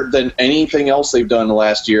better than anything else they've done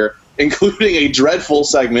last year, including a dreadful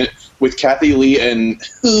segment with Kathy Lee and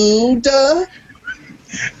Huda.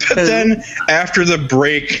 But then, after the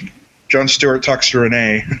break, Jon Stewart talks to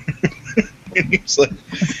Renee. And he's like,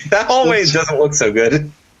 that always doesn't look so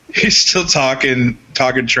good. He's still talking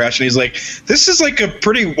trash, and he's like, this is like a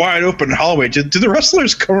pretty wide open hallway. Do the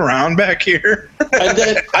wrestlers come around back here? And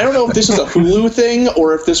then, I don't know if this is a Hulu thing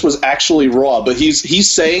or if this was actually Raw, but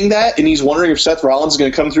he's saying that, and he's wondering if Seth Rollins is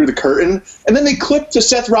going to come through the curtain, and then they clip to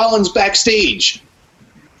Seth Rollins backstage.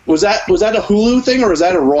 Was that a Hulu thing, or was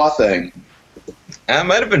that a Raw thing? It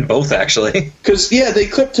might have been both, actually. Because, they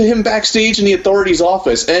clipped to him backstage in the Authority's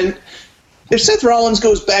office, and if Seth Rollins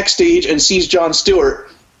goes backstage and sees Jon Stewart,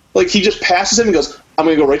 like, he just passes him and goes, I'm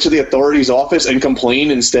going to go right to the Authority's office and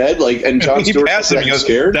complain instead. Like, and Jon Stewart is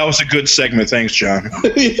scared. That was a good segment. Thanks, John.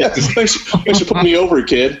 Yeah, thanks for putting me over,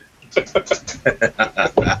 kid.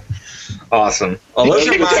 Awesome. Well, those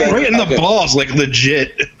are right in the balls, like,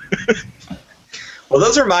 legit. Well,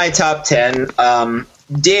 those are my top 10.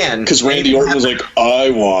 Dan. Because Randy Orton was like,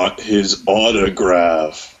 I want his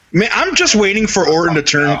autograph. Man, I'm just waiting for Orton to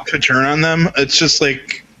turn on them. It's just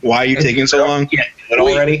like, why are you taking so long?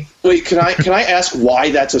 Wait, can I ask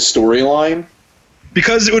why that's a storyline?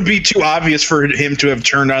 Because it would be too obvious for him to have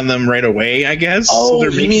turned on them right away, I guess. Oh, so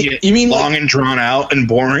they're making it long and drawn out and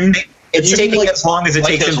boring. It's taking as long as it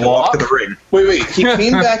takes him to walk to the ring. Wait. He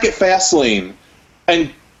came back at Fastlane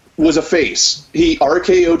and was a face. He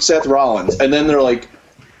RKO'd Seth Rollins. And then they're like,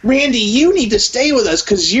 Randy, you need to stay with us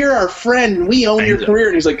because you're our friend and we own your career.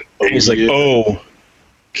 And he's like,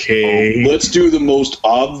 okay. Let's do the most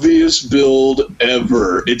obvious build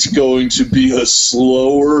ever. It's going to be a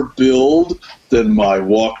slower build than my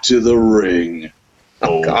walk to the ring.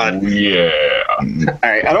 Oh, God. Yeah. All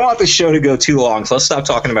right, I don't want the show to go too long, so let's stop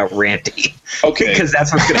talking about Randy. Okay. Because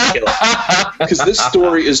that's what's going to kill it. Because this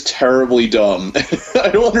story is terribly dumb. I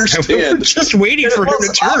don't understand. We're just waiting for him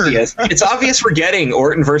to turn. Obvious. It's obvious we're getting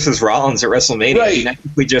Orton versus Rollins at WrestleMania. Right. I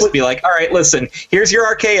think we just be like, all right, listen, here's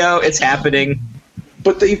your RKO. It's happening.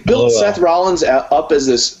 But they've built Seth Rollins up as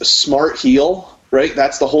this smart heel, right?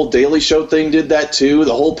 That's the whole Daily Show thing did that too.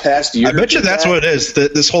 The whole past year. I bet you that's what it is.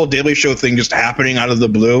 This whole Daily Show thing just happening out of the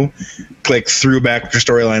blue, like threw back your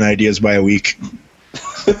storyline ideas by a week.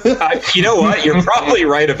 You know what? You're probably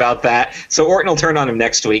right about that. So Orton will turn on him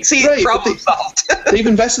next week. See, Right, problem solved. They've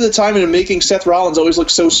invested the time into making Seth Rollins always look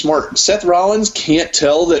so smart. Seth Rollins can't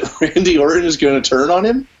tell that Randy Orton is going to turn on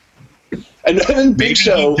him. And then Big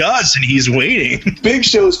Show he does, and he's waiting. Big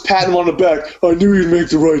Show's patting him on the back. I knew you'd make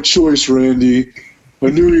the right choice, Randy. I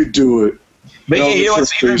knew you'd do it. But you know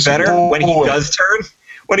what's even better? When he does turn.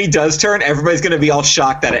 When he does turn, everybody's going to be all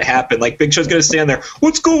shocked that it happened. Like, Big Show's going to stand there.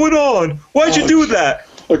 What's going on? Why'd you do that?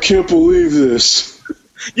 I can't believe this.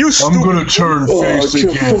 I'm going to turn face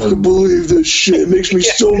I can't fucking believe this shit. It makes me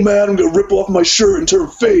so mad. I'm going to rip off my shirt and turn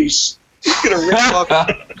face. He's gonna rip off.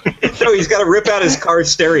 No, he's got to rip out his car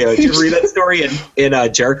stereo. Did you read that story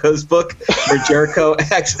in Jericho's book, where Jericho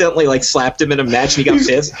accidentally slapped him in a match and he got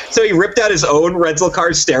pissed? So he ripped out his own rental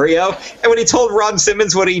car stereo, and when he told Ron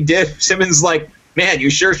Simmons what he did, Simmons like, "Man,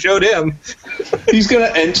 you sure showed him." He's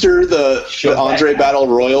gonna enter the Andre Battle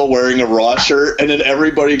Royal wearing a Raw shirt, and then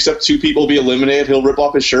everybody except 2 people will be eliminated. He'll rip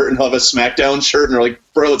off his shirt and he'll have a SmackDown shirt, and they're like,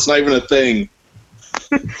 "Bro, it's not even a thing."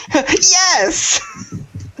 Yes.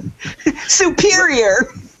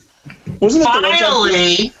 Superior. Wasn't that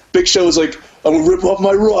Finally, Big Show was like, I'm gonna rip off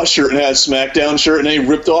my Raw shirt and had a SmackDown shirt, and then he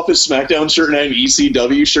ripped off his SmackDown shirt and had an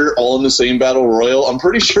ECW shirt all in the same Battle Royal. I'm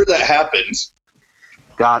pretty sure that happened.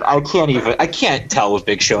 God, I can't tell with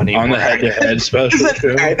Big Show anymore. On the head-to-head special.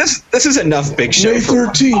 All right, this is enough Big Show. May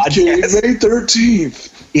 13th, Jay, May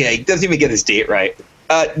 13th. Yeah, he doesn't even get his date right.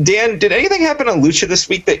 Dan, did anything happen on Lucha this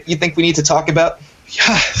week that you think we need to talk about?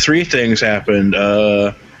 Yeah, 3 things happened.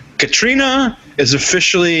 Katrina is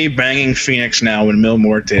officially banging Phoenix now when Mil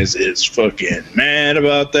Muertes is fucking mad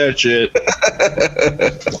about that shit.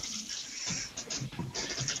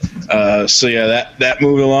 So yeah, that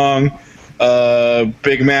moved along.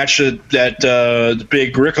 Big match that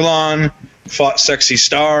Big Rickalon fought Sexy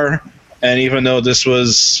Star, and even though this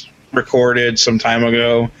was recorded some time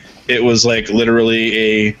ago, it was like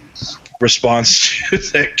literally a response to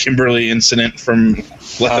that Kimberly incident from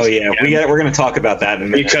last weekend. We're going to talk about that in a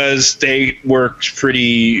minute. Because they worked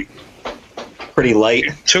pretty light.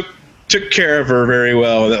 Took care of her very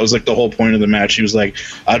well. That was like the whole point of the match. He was like,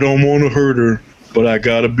 I don't want to hurt her, but I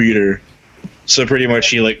gotta beat her. So pretty much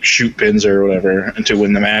he like shoot pins her or whatever and to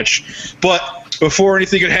win the match. But before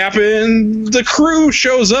anything could happen, the crew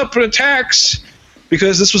shows up and attacks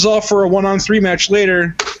because this was all for a 1-on-3 match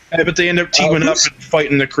later. But they end up teaming up and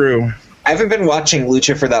fighting the crew. I haven't been watching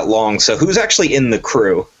Lucha for that long, so who's actually in the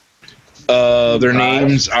crew? Their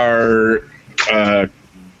names are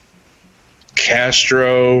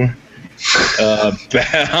Castro,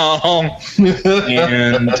 Bal,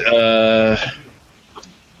 and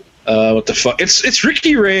what the fuck? It's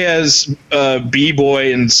Ricky Reyes,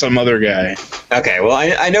 B-Boy, and some other guy. Okay, well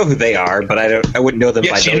I know who they are, but I wouldn't know them.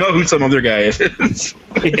 Yes, you know who some other guy is.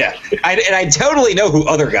 Yeah, I totally know who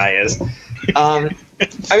other guy is.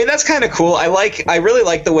 I mean, that's kind of cool. I really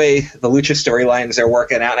like the way the Lucha storylines are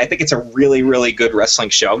working out, and I think it's a really, really good wrestling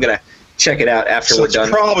show. I'm gonna check it out after we're done.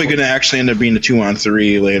 It's probably going to actually end up being a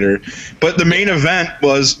 2-on-3 later. But the main event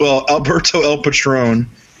was, Alberto El Patron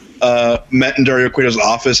met in Dario Cueto's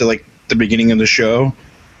office at like the beginning of the show,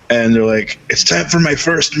 and they're like, "It's time for my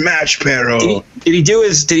first match, Pero." Did he do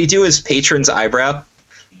his patron's eyebrow?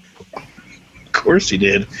 Of course he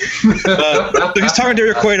did. He's talking to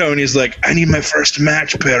Dario Cueto, and he's like, "I need my first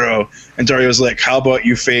match, Pero." And Dario's like, "How about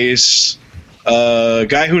you face a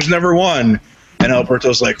guy who's never won?" And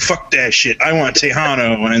Alberto's like, "Fuck that shit. I want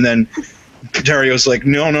Tejano." And then Dario's like,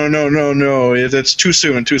 No. That's too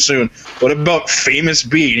soon. What about Famous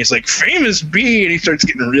B? And he's like, Famous B? And he starts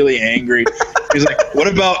getting really angry. He's like, what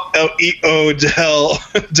about El Io del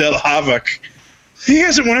Havoc? He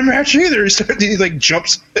hasn't won a match either. He like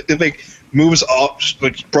jumps, like moves off,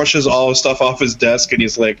 like brushes all his stuff off his desk, and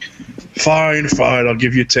he's like, Fine, I'll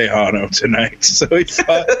give you Tejano tonight. So he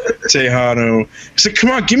fought Tejano. He's like,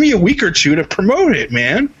 come on, give me a week or two to promote it,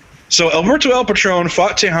 man. So Alberto El Patron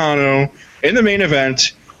fought Tejano in the main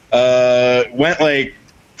event, went like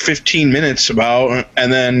 15 minutes about,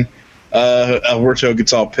 and then Alberto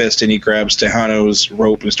gets all pissed and he grabs Tejano's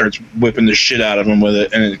rope and starts whipping the shit out of him with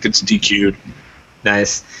it, and it gets DQ'd.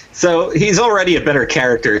 Nice. So he's already a better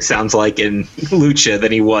character, it sounds like, in Lucha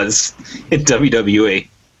than he was in WWE.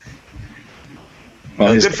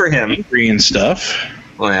 Well, good for him. Angry and stuff.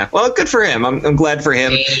 Well, yeah. Well, good for him. I'm glad for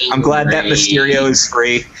him. I'm glad that Mysterio is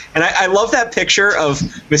free. And I love that picture of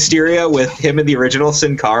Mysterio with him in the original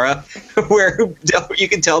Sin Cara, where you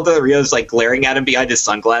can tell Del Rio's like glaring at him behind his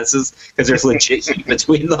sunglasses because there's legit heat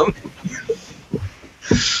between them.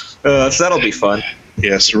 So that'll be fun.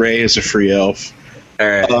 Yes, Ray is a free elf. All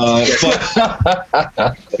right.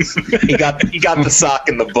 He got the sock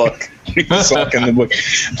in the book.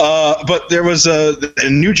 But there was a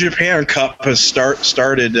New Japan Cup has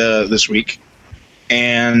started this week,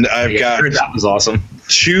 and I heard that was awesome.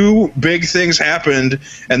 2 big things happened,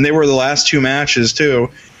 and they were the last 2 matches too.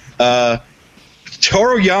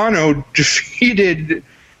 Toru Yano defeated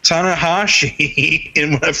Tanahashi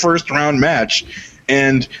in a first round match.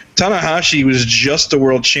 And Tanahashi was just the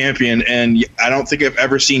world champion, and I don't think I've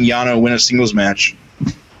ever seen Yano win a singles match.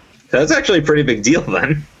 That's actually a pretty big deal,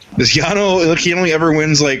 then. Because Yano, like, he only ever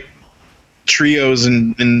wins like trios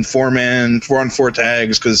and 4-on-4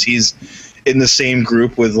 tags because he's in the same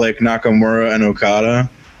group with like Nakamura and Okada.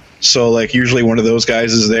 So like usually one of those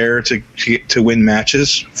guys is there to win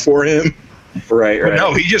matches for him. Right. But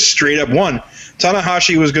no, he just straight up won.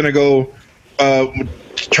 Tanahashi was gonna go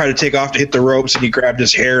try to take off to hit the ropes, and he grabbed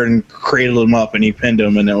his hair and cradled him up, and he pinned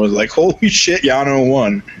him, and it was like, holy shit, Yano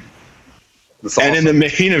won. Awesome. And in the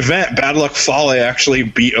main event, Bad Luck Fale actually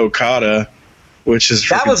beat Okada, which is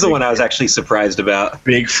that was the one I was actually surprised about.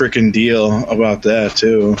 Big freaking deal about that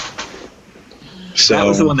too. So that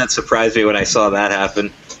was the one that surprised me when I saw that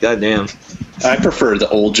happen. God damn. I prefer the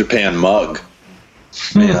old Japan mug.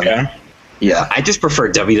 Man. Yeah, I just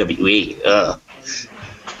prefer WWE.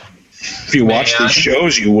 If you watch these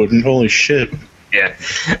shows, you wouldn't. Holy shit. Yeah.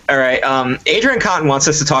 All right. Adrian Cotton wants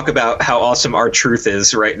us to talk about how awesome R-Truth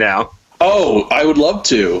is right now. Oh, I would love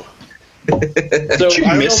to. So Did you I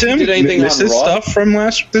don't miss know if him? he did anything Miss on his Raw. stuff from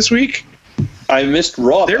this week? I missed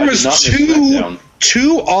Raw. There but I was did not miss SmackDown.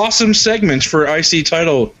 two awesome segments for IC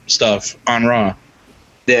title stuff on Raw.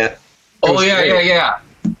 Yeah. Oh yeah.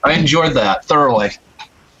 I enjoyed that thoroughly.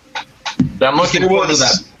 I'm looking forward to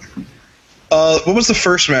that. What was the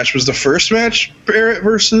first match? Was the first match Barrett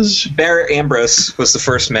versus Barrett Ambrose was the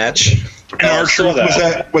first match. and I R-Truth? saw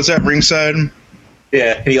that. Was that ringside?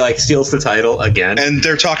 Yeah, and he like steals the title again. And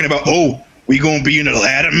they're talking about, we gonna be in a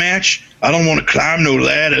ladder match? I don't want to climb no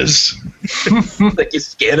ladders. Like, you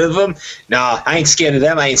scared of them? Nah, I ain't scared of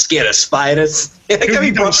them. I ain't scared of spiders.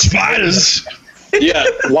 No spiders. Yeah,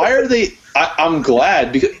 why are they? I'm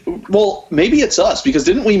glad because maybe it's us because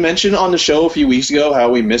didn't we mention on the show a few weeks ago how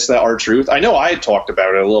we missed that R-Truth? I know I had talked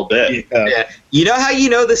about it a little bit. Yeah. You know how you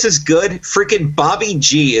know this is good? Freaking Bobby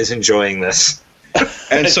G is enjoying this.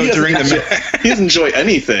 And so He during the doesn't match he doesn't enjoy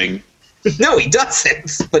anything. No, he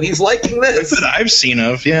doesn't. But he's liking this. that I've seen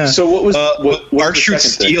of, yeah. So what was what was R-Truth the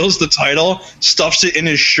second thing? steals the title, stuffs it in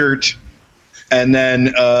his shirt, and then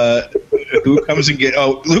who comes and get?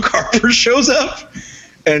 Oh, Luke Harper shows up,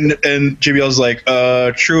 and JBL's like,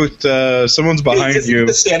 "Truth, someone's behind He's you."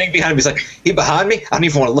 just standing behind him. He's like, he behind me? I don't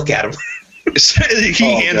even want to look at him.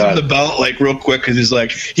 He hands God. him the belt like real quick because he's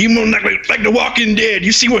like, "He won't like the Walking Dead.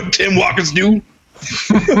 You see what Tim Watkins do?"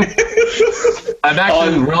 I'm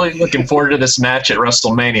actually really looking forward to this match at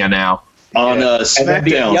WrestleMania now. On And then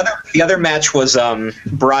SmackDown. the other match was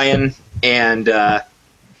Brian and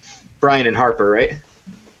Harper, right?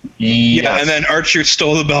 Yeah, and then R-Truth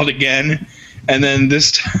stole the belt again, and then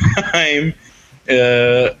this time,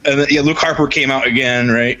 Luke Harper came out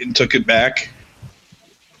again, right, and took it back.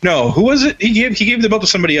 No, who was it? He gave the belt to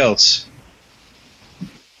somebody else.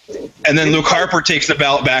 And then Luke Harper takes the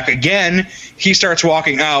belt back again. He starts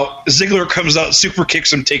walking out. Ziggler comes out, super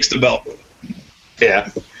kicks him, takes the belt. Yeah.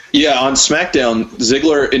 Yeah, on SmackDown,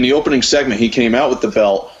 Ziggler in the opening segment he came out with the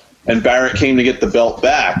belt, and Barrett came to get the belt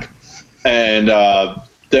back, and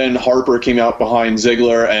then Harper came out behind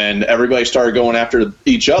Ziggler, and everybody started going after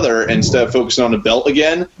each other instead of focusing on the belt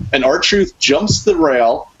again. And R-Truth jumps the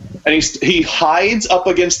rail, and he hides up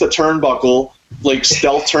against the turnbuckle, like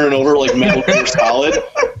stealth turn over like Metal Gear Solid,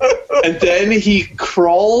 and then he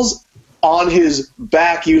crawls on his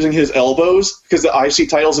back using his elbows because the IC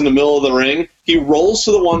title's in the middle of the ring. He rolls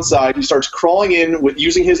to the one side, he starts crawling in with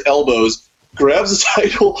using his elbows, grabs the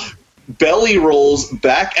title, belly rolls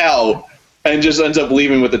back out, and just ends up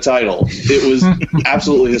leaving with the title. It was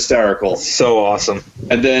absolutely hysterical. So awesome.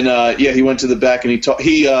 And then, he went to the back and he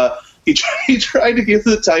tried to give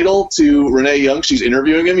the title to Renee Young. She's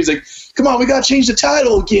interviewing him. He's like, "Come on, we got to change the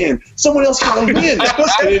title again. Someone else got to win."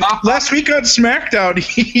 Last week on SmackDown,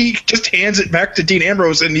 he just hands it back to Dean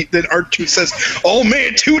Ambrose, and then R-Truth says, "Oh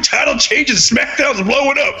man, 2 title changes. SmackDown's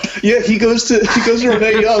blowing up." Yeah, he goes to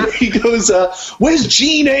Renee Young. He goes, "Where's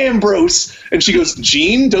Gene Ambrose?" And she goes,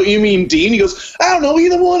 "Gene? Don't you mean Dean?" He goes, "I don't know,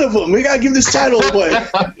 either one of them. We got to give this title away."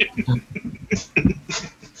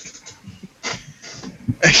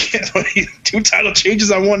 I can't believe 2 title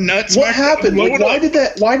changes on one nut. What happened? Like, Blowing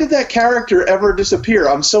up. why did that character ever disappear?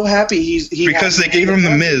 I'm so happy he Because they gave him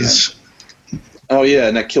the Miz. Oh yeah,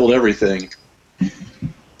 and that killed everything.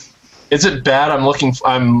 Is it bad?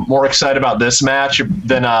 I'm more excited about this match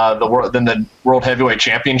than the World Heavyweight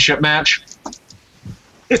Championship match.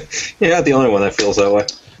 You're not the only one that feels that way.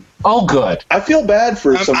 Oh, good. I feel bad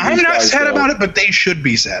for some of I'm these not guys, sad though. about it, but they should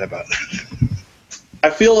be sad about it.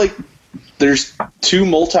 I feel like there's 2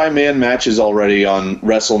 multi-man matches already on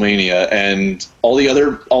WrestleMania, and all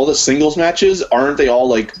the singles matches, aren't they all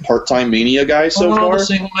like part-time Mania guys so all far? the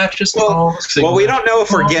single matches. Well, we don't know if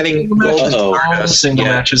we're getting Golden Uh-oh. Stardust. single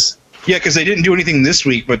yet. matches. Yeah, because they didn't do anything this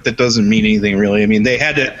week, but that doesn't mean anything really. I mean, they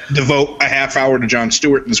had to devote a half hour to Jon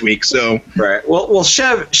Stewart this week, so Right. Well,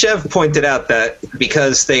 Chev pointed out that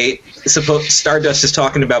because Stardust is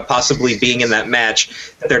talking about possibly being in that match,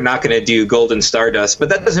 that they're not going to do Golden Stardust. But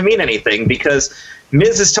that doesn't mean anything because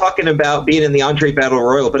Miz is talking about being in the Andre Battle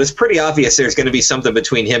Royal, but it's pretty obvious there's going to be something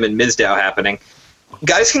between him and Mizdow happening.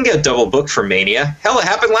 Guys can get double booked for Mania. Hell, it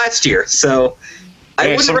happened last year, so I yeah,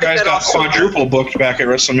 wouldn't some write guys that got off so hard. quadruple booked back at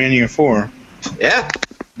WrestleMania 4. Yeah.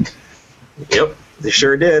 Yep, they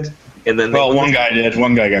sure did. And then Well, one guy did.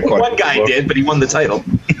 One guy got quadruple one guy booked. did, but he won the title.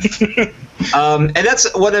 And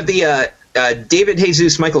that's one of the David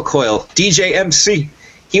Jesus Michael Coyle, DJ MC.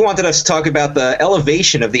 He wanted us to talk about the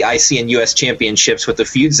elevation of the IC and US championships with the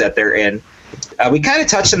feuds that they're in. We kind of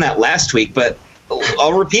touched on that last week, but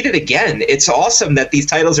I'll repeat it again. It's awesome that these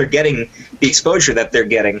titles are getting the exposure that they're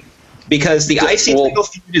getting. because the IC title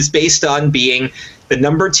feud is based on being the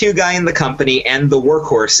number 2 guy in the company and the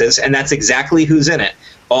workhorses, and that's exactly who's in it.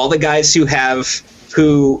 All the guys who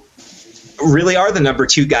really are the number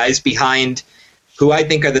 2 guys behind who I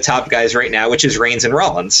think are the top guys right now, which is Reigns and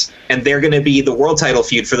Rollins, and they're going to be the world title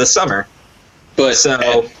feud for the summer.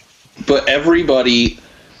 But everybody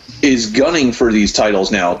is gunning for these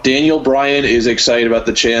titles now. Daniel Bryan is excited about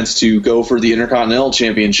the chance to go for the Intercontinental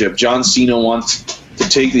Championship. John Cena wants to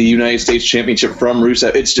take the United States Championship from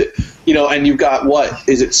Rusev. It's just, and you've got, what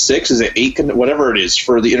is it, 6? Is it 8? Whatever it is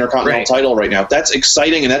for the Intercontinental title right now. That's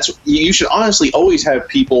exciting, and you should honestly always have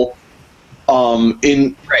people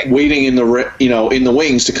waiting in the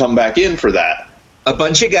wings to come back in for that. A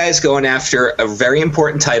bunch of guys going after a very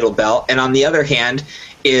important title belt, and on the other hand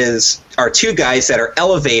are 2 guys that are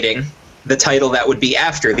elevating the title that would be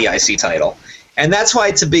after the IC title. And that's why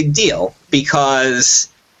it's a big deal, because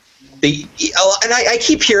and I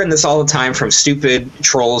keep hearing this all the time from stupid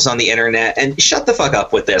trolls on the internet, and shut the fuck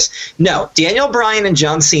up with this. No, Daniel Bryan and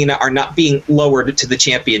John Cena are not being lowered to the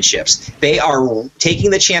championships. They are taking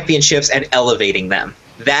the championships and elevating them.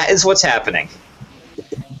 That is what's happening.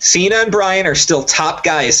 Cena and Bryan are still top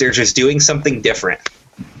guys. They're just doing something different.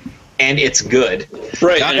 And it's good.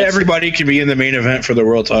 Right. Not everybody can be in the main event for the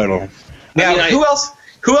world title. Now, who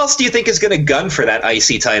else do you think is going to gun for that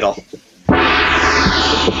IC title?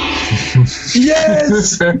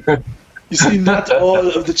 Yes! You see, not all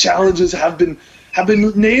of the challenges have been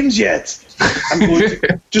named yet. I'm going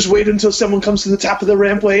to just wait until someone comes to the top of the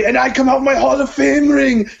rampway, and I come out my Hall of Fame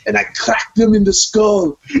ring, and I crack them in the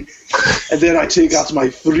skull. And then I take out my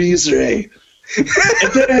freeze ray. And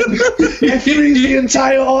then I freeze the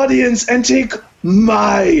entire audience and take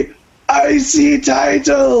my IC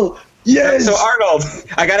title. Yes! So, Arnold,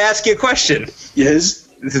 I got to ask you a question. Yes?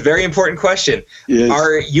 This is a very important question. Yes.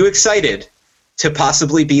 Are you excited to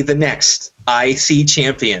possibly be the next IC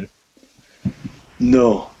champion?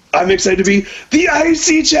 No. I'm excited to be the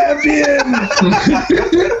IC champion!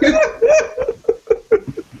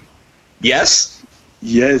 Yes?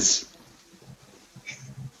 Yes.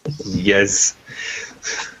 Yes.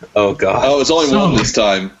 Oh, God. Oh, it's only one this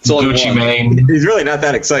time. It's only Gucci one. Mane. He's really not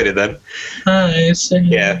that excited then.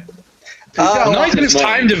 Yeah. Now he's got his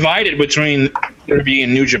time divided between WWE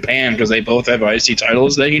and New Japan because they both have IC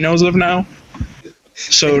titles that he knows of now.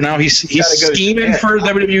 So now he's scheming for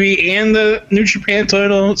WWE and the New Japan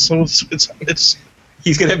title. So it's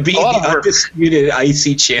he's going to be the undisputed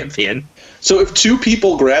IC champion. So if 2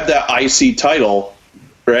 people grab that IC title,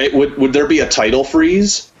 right, would there be a title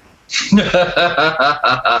freeze?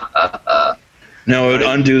 No, it would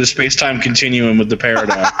undo the space-time continuum with the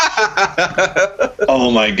paradox. Oh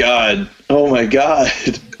my god.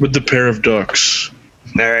 With the pair of ducks.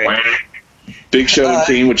 All right. Big Show and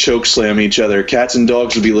Kane would choke slam each other. Cats and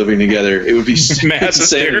dogs would be living together. It would be Mass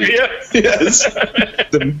insanity. hysteria. Yes.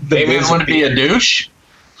 Maybe it wouldn't be a douche.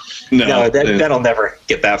 No, that'll never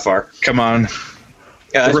get that far. Come on.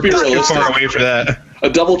 Let's be Too realistic. far away for that. A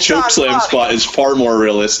double choke slam spot is far more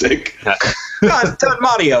realistic. Don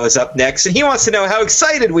Mario is up next, and he wants to know how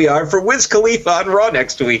excited we are for Wiz Khalifa on Raw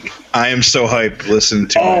next week. I am so hyped. Listen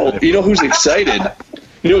to Oh, it. you know who's excited?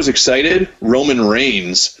 Roman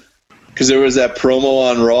Reigns. Because there was that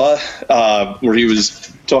promo on Raw where he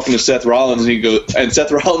was talking to Seth Rollins, and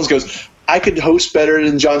Seth Rollins goes, I could host better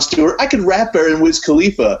than Jon Stewart. I could rap better than Wiz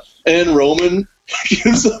Khalifa. And then Roman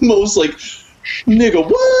gives the most, nigga,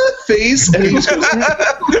 what face? And he just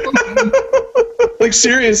goes,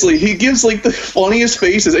 seriously, he gives, the funniest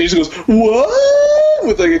faces. And he just goes, what?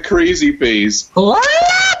 With, a crazy face. What?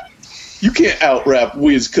 You can't out-rap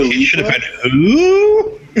Wiz Khalifa. He should have been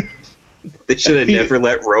who? They should have never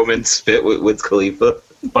let Roman spit with Wiz Khalifa.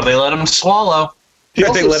 But they let him swallow. He They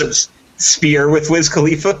also let him spear with Wiz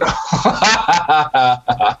Khalifa.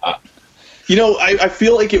 I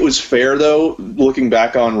feel like it was fair, though, looking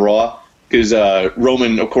back on Raw, because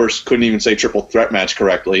Roman, of course, couldn't even say triple threat match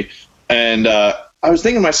correctly. And I was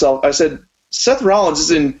thinking to myself, I said, Seth Rollins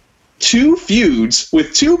is in 2 feuds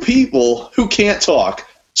with 2 people who can't talk.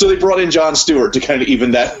 So they brought in Jon Stewart to kind of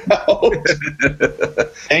even that out.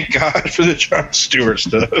 Thank God for the Jon Stewart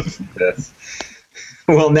stuff. Yes.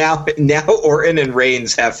 Well, now Orton and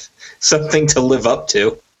Reigns have something to live up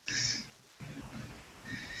to.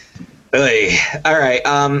 Hey. All right.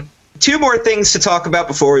 2 more things to talk about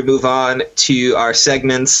before we move on to our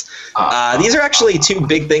segments. These are actually 2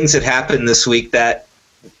 big things that happened this week that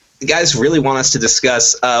the guys really want us to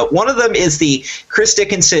discuss. One of them is the Chris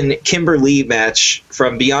Dickinson-Kimber Lee match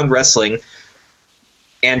from Beyond Wrestling.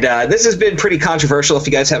 And this has been pretty controversial if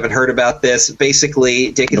you guys haven't heard about this.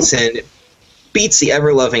 Basically, Dickinson beats the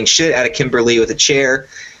ever-loving shit out of Kimber Lee with a chair.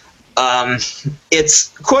 It's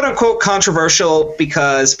quote-unquote controversial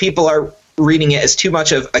because people are reading it as too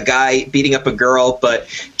much of a guy beating up a girl, but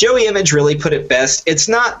Joey Image really put it best. It's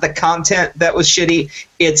not the content that was shitty,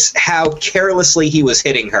 it's how carelessly he was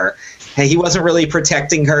hitting her. He wasn't really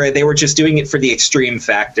protecting her. They were just doing it for the extreme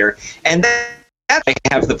factor. And that I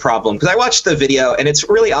have the problem, because I watched the video, and it's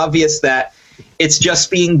really obvious that it's just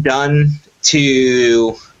being done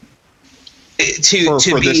for this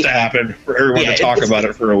to happen, for everyone to talk about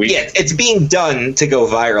it for a week. Yeah, it's being done to go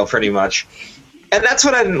viral, pretty much. And that's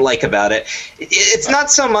what I didn't like about it. It's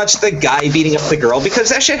not so much the guy beating up the girl, because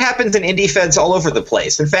that shit happens in indie feds all over the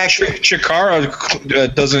place. In fact,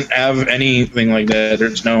 Chikara doesn't have anything like that.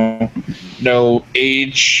 There's no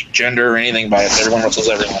age, gender, or anything by it. Everyone wrestles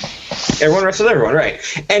everyone. Everyone wrestles everyone, right?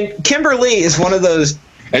 And Kimberly is one of those.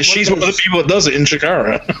 And she's one of the people that does it in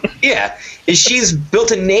Chikara. Yeah, she's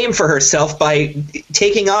built a name for herself by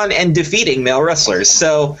taking on and defeating male wrestlers.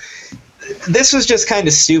 So this was just kind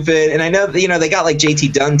of stupid, and I know that, they got like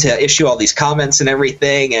JT Dunn to issue all these comments and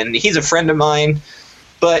everything, and he's a friend of mine,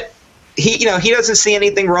 but he doesn't see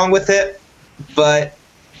anything wrong with it. But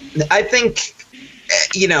I think,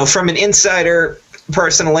 from an insider,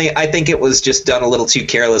 personally, I think it was just done a little too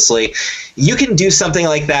carelessly. You can do something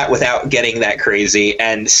like that without getting that crazy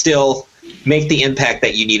and still make the impact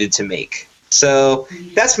that you needed to make. So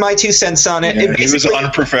that's my 2 cents on it. Yeah, he was an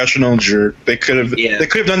unprofessional jerk. They could have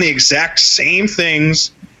done the exact same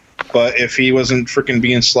things, but if he wasn't freaking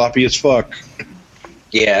being sloppy as fuck.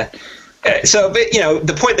 Yeah. So, but,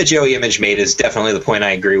 the point that Joey Image made is definitely the point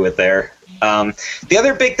I agree with there. The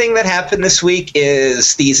other big thing that happened this week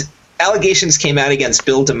is these allegations came out against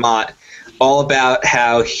Bill DeMott, all about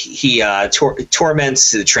how he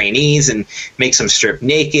torments the trainees and makes them strip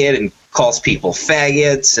naked and calls people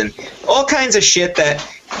faggots and all kinds of shit that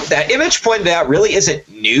Image pointed out really isn't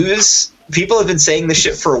news. People have been saying this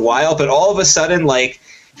shit for a while, but all of a sudden, like,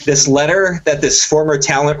 this letter that this former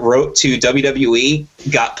talent wrote to WWE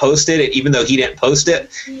got posted, even though he didn't post it.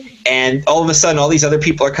 And all of a sudden, all these other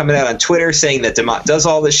people are coming out on Twitter saying that DeMott does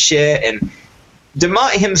all this shit, and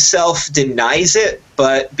DeMott himself denies it,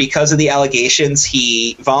 but because of the allegations,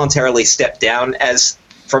 he voluntarily stepped down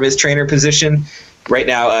from his trainer position. Right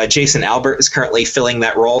now, Jason Albert is currently filling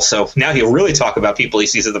that role, so now he'll really talk about people he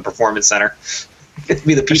sees at the Performance Center. Get to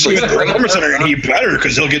be the people. The Performance Center, and he better,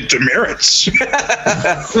 because he'll get demerits.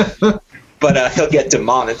 But he'll get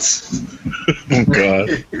demonets. Oh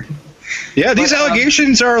God. Yeah, these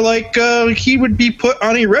allegations are like he would be put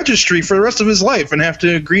on a registry for the rest of his life and have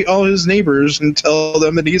to greet all his neighbors and tell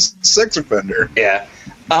them that he's a sex offender. Yeah.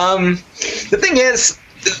 The thing is,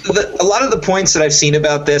 a lot of the points that I've seen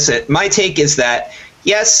about this, my take is that,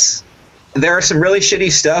 yes, there are some really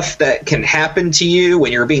shitty stuff that can happen to you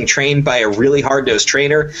when you're being trained by a really hard-nosed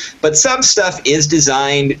trainer, but some stuff is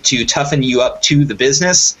designed to toughen you up to the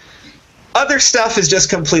business. Other stuff is just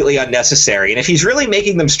completely unnecessary. And if he's really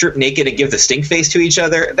making them strip naked and give the stink face to each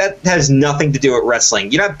other, that has nothing to do with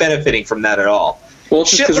wrestling. You're not benefiting from that at all. Well,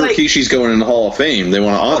 it's just because Rikishi's going in the Hall of Fame. They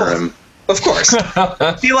want to honor him. Of course.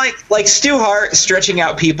 See, like Stu Hart stretching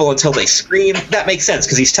out people until they scream, that makes sense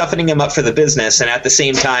because he's toughening them up for the business and at the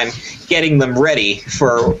same time getting them ready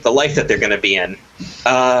for the life that they're going to be in.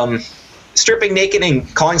 Stripping naked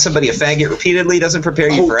and calling somebody a faggot repeatedly doesn't prepare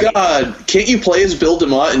you for anything. Oh, God. Can't you play as Bill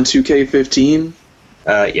DeMott in 2K15?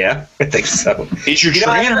 Yeah, I think so. He's your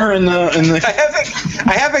trainer in the...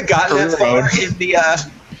 I haven't gotten that far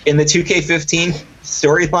in the 2K15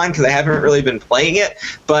 storyline because I haven't really been playing it,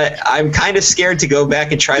 but I'm kind of scared to go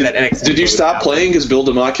back and try that NXT. Did you stop playing because Bill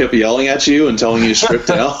DeMott kept yelling at you and telling you to strip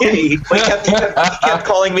down? Yeah, he kept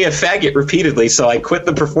calling me a faggot repeatedly, so I quit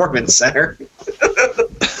the Performance Center.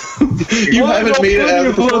 You haven't made it out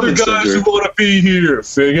of the other guys who want to be here,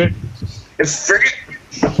 faggot.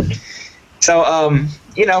 So,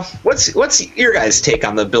 what's your guys' take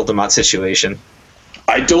on the Bill DeMott situation?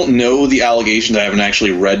 I don't know the allegations. I haven't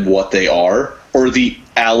actually read what they are, or the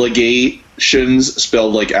allegations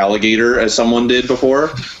spelled like alligator, as someone did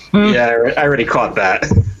before. Yeah, I already caught that.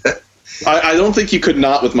 I don't think you could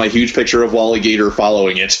not with my huge picture of Wally Gator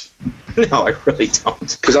following it. No, I really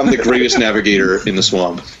don't. Because I'm the greatest navigator in the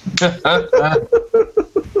swamp. But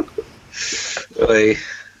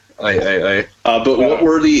what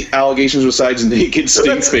were the allegations besides naked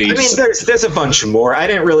stink face? I mean, there's a bunch more. I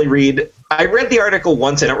didn't really read. I read the article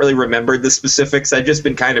once. I don't really remember the specifics. I've just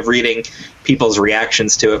been kind of reading people's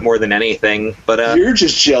reactions to it more than anything. But you're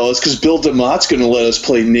just jealous because Bill DeMott's going to let us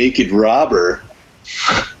play Naked Robber.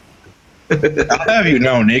 I'll have you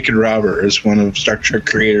know, Naked Robber is one of Star Trek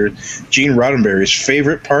creator Gene Roddenberry's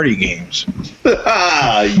favorite party games.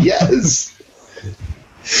 Yes.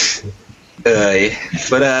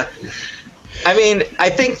 But I mean, I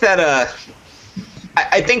think that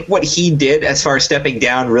I think what he did as far as stepping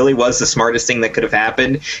down really was the smartest thing that could have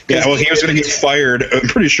happened. Yeah, well, he was going to get fired. I'm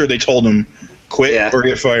pretty sure they told him quit or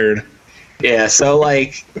get fired. Yeah, so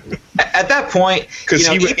like at that point, because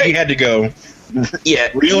he had to go. Yeah,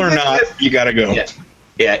 real or not, you got to go.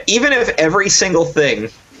 Yeah, even if every single thing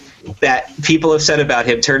that people have said about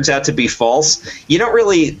him turns out to be false, you don't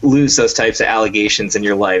really lose those types of allegations in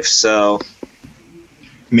your life. So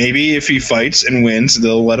maybe if he fights and wins,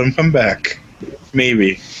 they'll let him come back.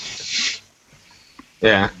 Maybe.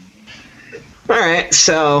 Yeah. All right,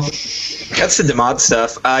 so that's the Demod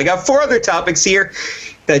stuff. I got 4 other topics here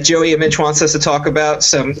that Joey and Mitch wants us to talk about.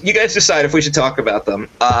 So you guys decide if we should talk about them.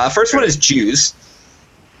 First one is Jews.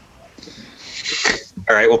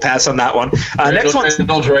 All right, we'll pass on that one. Next one's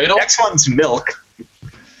milk.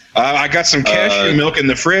 I got some cashew milk in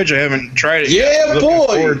the fridge. I haven't tried it yet. Yeah, I'm looking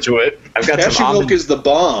boy. forward to it. I've got Cashew some milk is the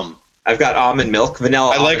bomb. I've got almond milk,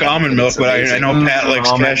 vanilla. I like almond milk, but I know Pat likes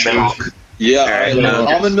cashew milk. Yeah, right,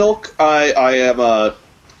 almond milk.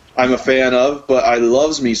 I'm a fan of, but I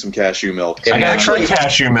loves me some cashew milk. I gotta try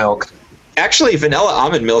cashew milk. Actually, vanilla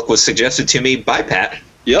almond milk was suggested to me by Pat.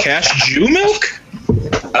 Yep. Cashew milk?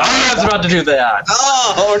 I was about to do that.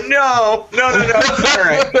 Oh no! All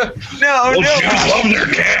right. No. Jews love their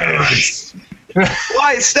cats.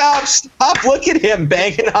 Why? Stop! Look at him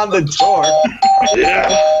banging on the door.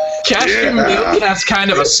 Cashew milk has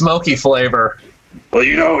kind of a smoky flavor. Well,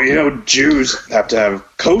 you know, Jews have to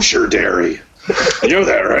have kosher dairy. You know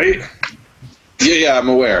that, right? Yeah, I'm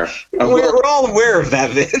aware. We're all aware of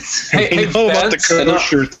that, Vince. Hey, I know about the Vince,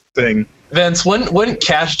 kosher thing. Vince, wouldn't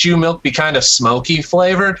cashew milk be kind of smoky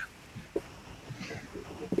flavored?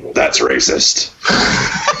 That's racist.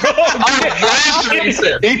 That's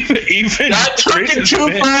racist. Even That took it racist too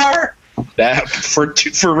Vince, far. That for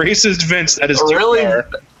racist Vince, that is too Really? far.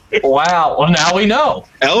 Wow. Well, now we know.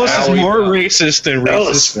 Ellis Now is we more know. racist than racist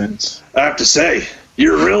Ellis. Vince. I have to say,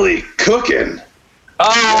 you're really cooking.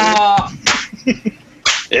 Yeah.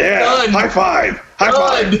 Done. High five.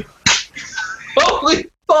 Done. Holy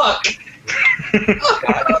fuck.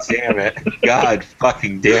 God damn it! God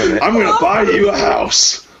fucking damn it! I'm gonna buy you a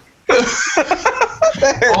house.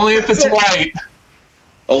 Only if it's white,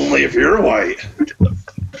 Only if you're white.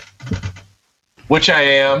 which I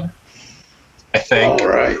am. I think. All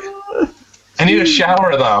right. I need a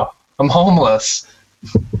shower though. I'm homeless.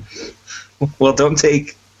 Well, don't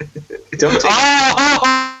take.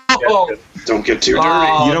 Oh! Don't get too dirty.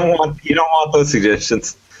 Oh. You don't want those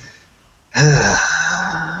suggestions.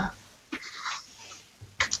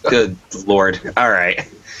 Good Lord! All right.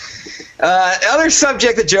 Other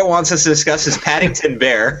subject that Joe wants us to discuss is Paddington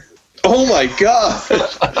Bear. Oh my god.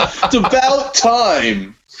 It's about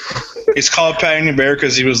time. It's called Paddington Bear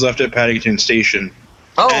because he was left at Paddington Station.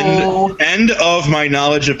 Oh! End of my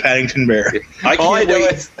knowledge of Paddington Bear. I can't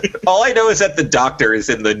wait. All I know is that the Doctor is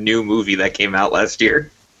in the new movie that came out last year.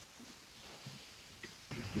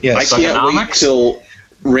 I Yes. can't wait Economics? till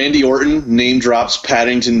Randy Orton name drops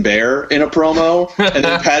Paddington Bear in a promo, and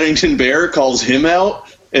then Paddington Bear calls him out,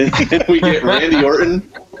 and then we get Randy Orton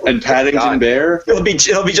and Paddington God. Bear. It'll be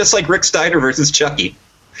just like Rick Steiner versus Chucky.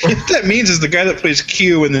 What that means is the guy that plays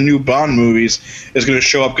Q in the new Bond movies is going to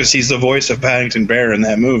show up because he's the voice of Paddington Bear in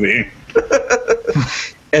that movie.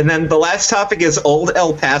 And then the last topic is Old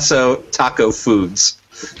El Paso taco foods.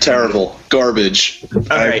 Terrible. Garbage.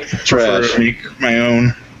 All right. Trash. Prefer to make my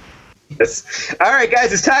own. Yes. All right,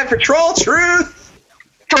 guys, it's time for Troll Truth.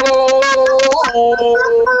 All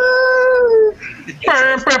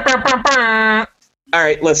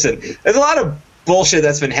right, listen. There's a lot of bullshit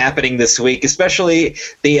that's been happening this week, especially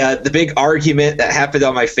the big argument that happened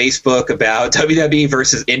on my Facebook about WWE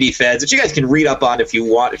versus Indie Feds, which you guys can read up on if you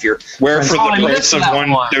want. If you're Where for Oh, I the price missed of that one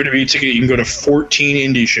one. WWE ticket, you can go to 14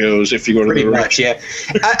 indie shows if you go to pretty the much, yeah.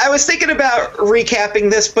 I was thinking about recapping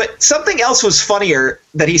this, but something else was funnier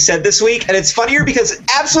that he said this week, and it's funnier because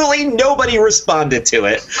absolutely nobody responded to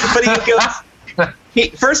it. But he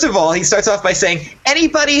goes, first of all, he starts off by saying,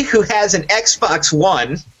 anybody who has an Xbox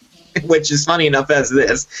One, which is funny enough as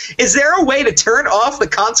this, is there a way to turn off the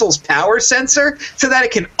console's power sensor so that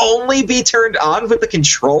it can only be turned on with the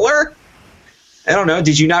controller? I don't know.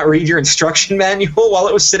 Did you not read your instruction manual while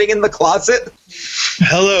it was sitting in the closet?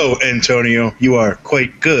 Hello, Antonio. You are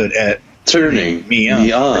quite good at Turning me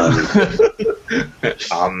on.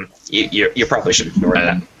 You probably should ignore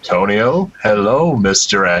that. Antonio? Hello,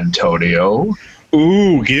 Mr. Antonio.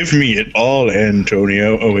 Ooh, give me it all,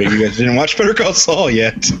 Antonio. Oh wait, you guys didn't watch Better Call Saul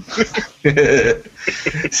yet.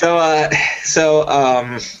 So,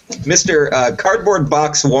 Mr. Cardboard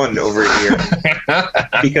Box 1 over here,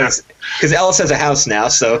 because Ellis has a house now,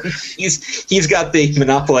 so he's got the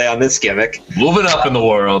monopoly on this gimmick. Moving up in the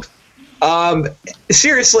world.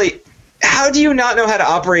 Seriously, how do you not know how to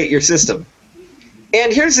operate your system?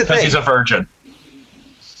 And here's the Because thing. he's a virgin.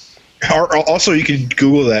 Also, you can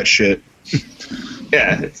Google that shit.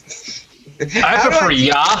 Yeah. I prefer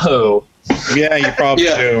Yahoo. Yeah, you probably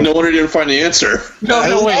Yeah, do. no wonder you didn't find the answer.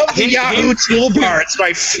 No, wait. the Yahoo toolbar. It's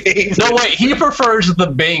my favorite. No, wait. He prefers the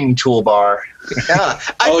Bing toolbar.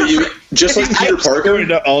 You just like Peter Parker. Going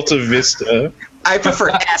to Alta Vista. I prefer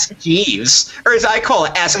Ask Jeeves, or as I call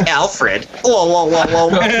it, Ask Alfred. Whoa, whoa, whoa,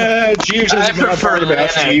 whoa. Jeeves hasn't been prefer talking about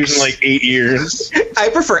Linux. Jeeves in like 8 years. I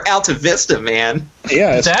prefer Alta Vista, man.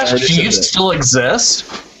 Yeah, Does Ask Jeeves still exist?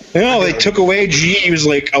 No, they took away Jeeves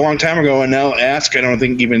like a long time ago, and now Ask I don't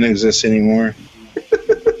think even exists anymore.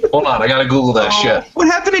 Hold on, I gotta Google that shit. What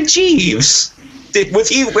happened to Jeeves? Was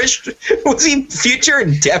he future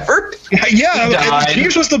endeavored? Yeah, died.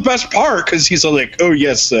 Jeeves was the best part because he's all like, "Oh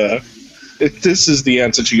yes, this is the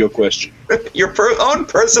answer to your question." Your own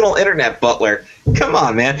personal internet butler. Come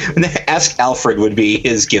on, man. Ask Alfred would be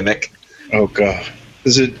his gimmick. Oh god,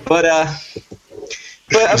 is it? But of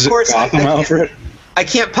Is course, it Gotham, Alfred? I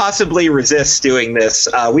can't possibly resist doing this.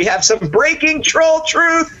 We have some breaking troll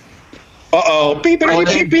truth. Uh-oh. Beep, beep,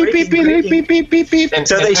 beep, beep, beep, beep, beep, beep, beep, beep. And,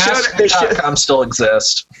 So and they showed- Ask.com still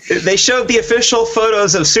exists. They showed the official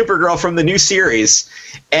photos of Supergirl from the new series,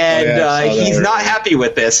 and Oh, yeah, I saw that he's not already. happy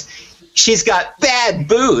with this. She's got bad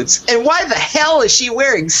boots, and why the hell is she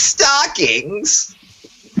wearing stockings?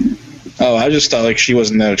 Oh, I just thought like she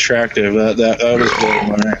wasn't that attractive. That was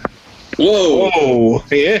very Whoa! Oh,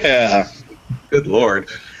 yeah. Good lord!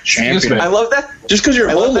 Champion. me. I love that. Just because you're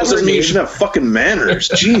I love homeless that doesn't mean you review. should have fucking manners.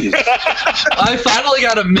 Jeez. I finally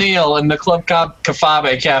got a meal in the Club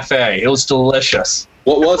Cafabe Cafe. It was delicious.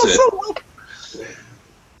 What was it?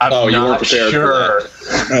 I'm Oh, you not weren't prepared for sure.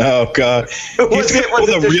 Oh god. You Was have to it- come up was with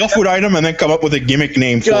it a the real food item and then come up with a gimmick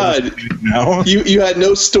name for God. it. No. You had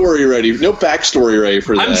no story ready, no backstory ready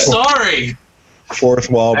for that. I'm sorry. Fourth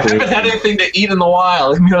wall I break. haven't had anything to eat in a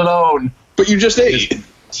while. Leave me alone. But you just ate.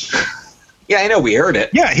 Yeah, I know. We heard it.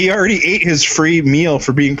 Yeah, he already ate his free meal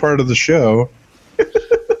for being part of the show.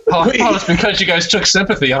 Oh, Wait. it's because you guys took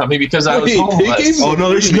sympathy on me because I was Wait, he homeless. gave- Oh no,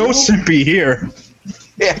 there's no simpy here.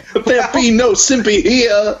 Yeah, There be no simpy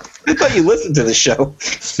here. I thought you listened to the show.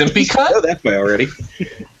 Simpy I know cut? that way already.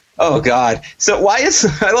 Oh God! So why is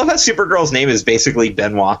I love how Supergirl's name is basically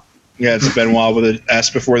Benoit. Yeah, it's Benoit with an S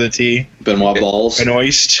before the T. Benoit balls.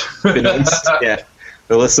 Benoist. Benoist. Yeah,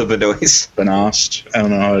 Melissa Benoist. Benost. I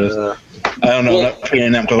don't know how it is. I don't know. Well, I'm not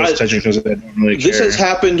paying that close attention because I don't really care. This has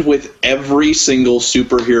happened with every single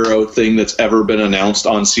superhero thing that's ever been announced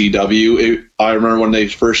on CW. I remember when they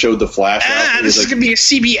first showed the Flash. It was like, gonna be a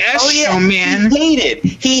CBS Oh yeah,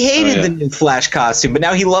 He hated Oh, yeah. the new Flash costume, but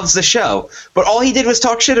now he loves the show. But all he did was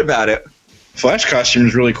talk shit about it. Flash costume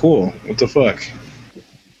is really cool. What the fuck?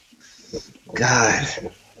 God.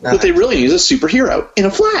 what they really need is a superhero in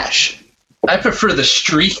a Flash. I prefer the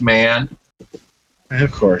streak, man.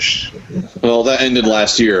 Of course. Well, that ended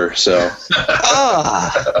last year, so.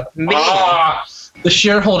 Man. Ah, the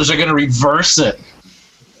shareholders are going to reverse it.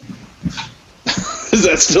 Is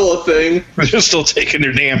that still a thing? They're still taking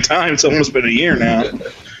their damn time. It's almost been a year now.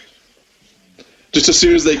 Just as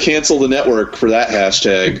soon as they cancel the network for that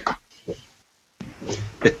hashtag.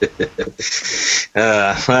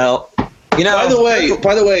 Well, you know.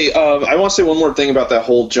 By the way, I want to say one more thing about that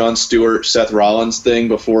whole Jon Stewart, Seth Rollins thing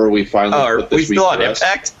before we finally are put this we still week on to rest.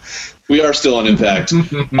 Impact? We are still on Impact.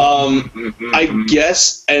 I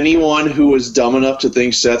guess anyone who was dumb enough to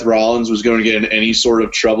think Seth Rollins was going to get in any sort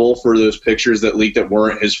of trouble for those pictures that leaked that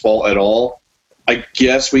weren't his fault at all, I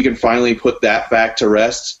guess we can finally put that fact to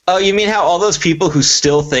rest. Oh, you mean how all those people who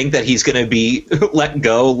still think that he's going to be let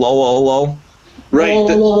go, lol. Right.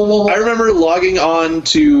 I remember logging on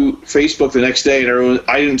to Facebook the next day, and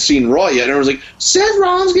I didn't see Raw yet, and I was like, Seth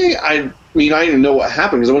Rollins getting... I mean, I didn't even know what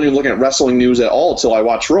happened because I wasn't even looking at wrestling news at all until I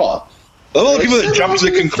watched Raw. All the people that jumped to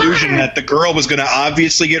the conclusion that the girl was going to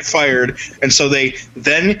obviously get fired, and so they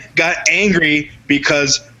then got angry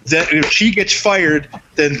because that if she gets fired,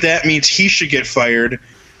 then that means he should get fired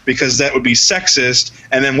because that would be sexist.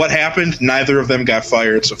 And then what happened? Neither of them got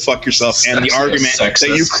fired. So fuck yourself. And the Sexist, argument that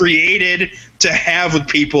you sexist. created to have with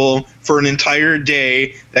people for an entire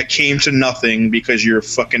day that came to nothing because you're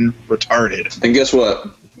fucking retarded. And guess what?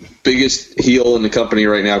 Biggest heel in the company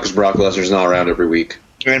right now because Brock Lesnar's not around every week.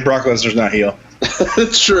 And Brock Lesnar's not heel.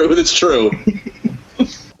 It's true. It's true.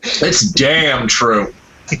 It's damn true.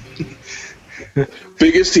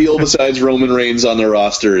 Biggest heel besides Roman Reigns on the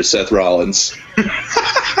roster is Seth Rollins.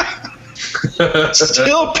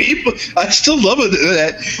 Still, people, I still love it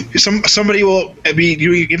that somebody will be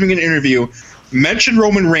giving an interview, mention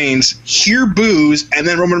Roman Reigns, hear boos, and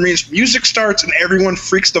then Roman Reigns' music starts and everyone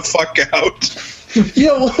freaks the fuck out.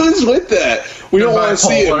 Yeah, what is with that? We don't want to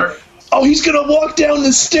see him. Oh, he's gonna walk down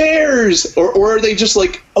the stairs, or are they just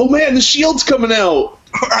like, oh man, the Shield's coming out?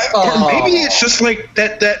 Or maybe it's just like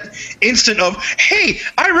that instant of, hey,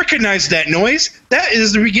 I recognize that noise. That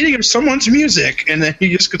is the beginning of someone's music, and then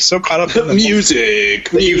you just get so caught up in the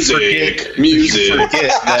music. You forget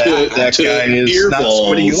that guy is not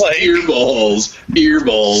somebody you like.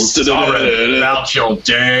 Earballs. Sorry about your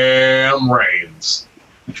damn Reigns.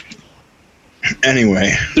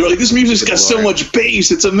 Anyway, they're like, this music's got so much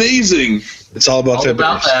bass. It's amazing. It's all about that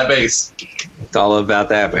bass. It's all about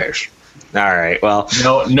that bass. All right. Well,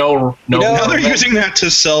 no. Now they're using that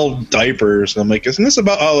to sell diapers. And I'm like, isn't this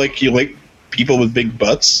about how like you like people with big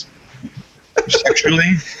butts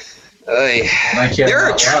sexually? I can't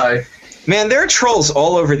lie. Man, there are trolls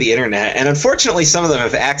all over the internet, and unfortunately, some of them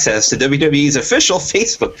have access to WWE's official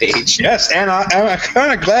Facebook page. Yes, and I'm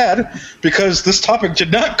kind of glad because this topic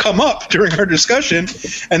did not come up during our discussion,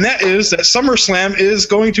 and that is that SummerSlam is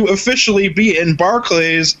going to officially be in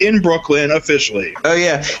Barclays in Brooklyn officially. Oh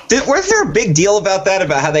yeah, wasn't there a big deal about that?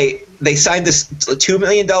 About how they signed this $2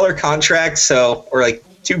 million contract, or like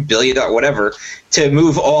 $2 billion, whatever, to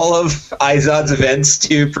move all of Izod's events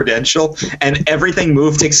to Prudential, and everything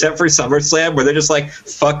moved except for SummerSlam, where they're just like,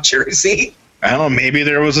 fuck Jersey. I don't know, maybe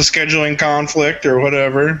there was a scheduling conflict or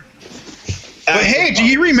whatever. But hey, do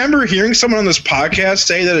you remember hearing someone on this podcast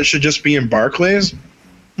say that it should just be in Barclays?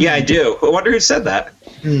 Yeah, I do. I wonder who said that.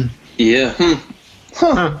 Yeah.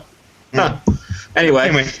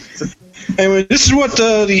 Anyway, this is what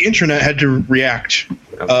the internet had to react.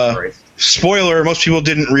 Spoiler, most people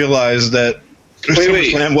didn't realize that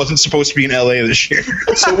SummerSlam wasn't supposed to be in LA this year.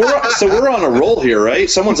 So we're on a roll here, right?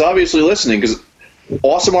 Someone's obviously listening, because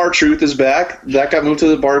Awesome R-Truth is back. That got moved to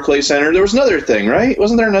the Barclays Center. There was another thing, right?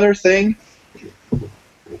 Wasn't there another thing?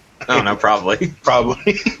 I don't know, probably.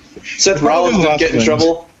 Seth Rollins didn't get in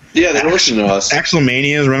trouble. Yeah, they were listening to us.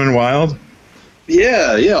 Axelmania is running wild.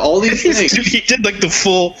 Yeah, all these things. He did like the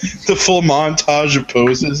full montage of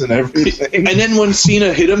poses and everything. And then when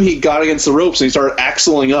Cena hit him, he got against the ropes and he started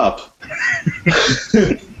axling up.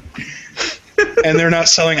 And they're not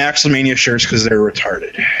selling Axelmania shirts because they're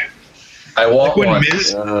retarded. I want one.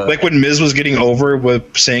 Like when Miz was getting over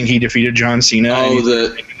with saying he defeated John Cena. Oh,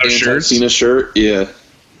 the anti-Cena shirt? Yeah.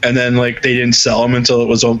 And then like they didn't sell them until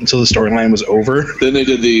the storyline was over. Then they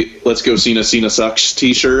did the "Let's Go Cena Sucks"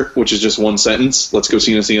 T-shirt, which is just one sentence. Let's go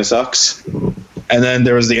Cena Sucks. And then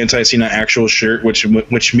there was the anti-Cena actual shirt, which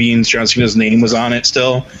means John Cena's name was on it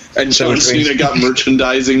still. And so John Cena got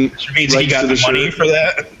merchandising. Which means he got the money for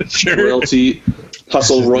that shirt.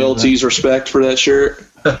 Royalties, respect for that shirt.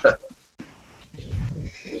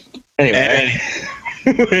 Anyway.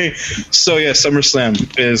 So yeah,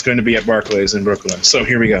 SummerSlam is going to be at Barclays in Brooklyn. So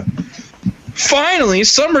here we go. Finally,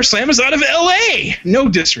 SummerSlam is out of LA. No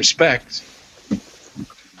disrespect.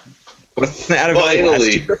 Out of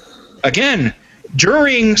LA again,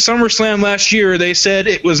 during SummerSlam last year, they said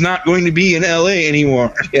it was not going to be in LA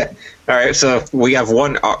anymore. Yeah. All right. So we have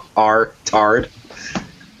one R-tard.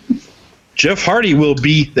 Jeff Hardy will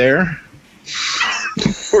be there.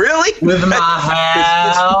 Really? With my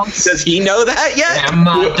house. Does he know that yet? And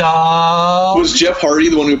my dog. Was Jeff Hardy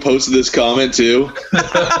the one who posted this comment too?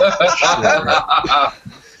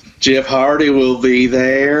 Jeff Hardy will be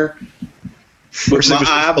there. With my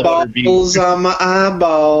eyeballs on my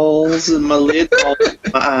eyeballs and my lid on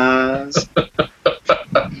my eyes.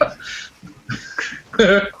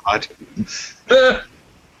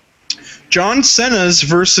 John Cena's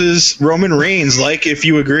versus Roman Reigns, like if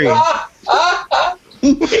you agree.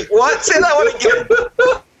 Wait, what? Say that one again.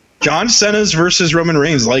 John Cena's versus Roman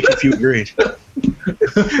Reigns, like if you agreed.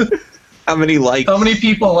 How many likes? How many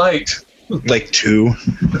people liked? Like 2.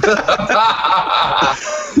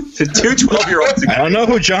 The 2 12-year-olds. I don't know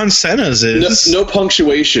who John Cena's is. No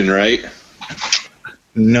punctuation, right?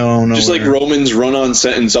 No. Just like Roman's run-on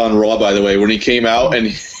sentence on Raw, by the way, when he came out and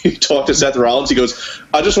he talked to Seth Rollins, he goes,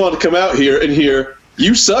 "I just wanted to come out here and hear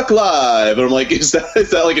you suck live." And I'm like, is that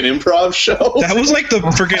like an improv show? That was like the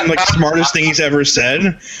freaking smartest thing he's ever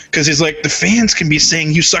said, because he's like, the fans can be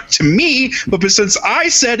saying you suck to me, but since I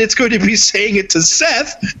said it's going to be saying it to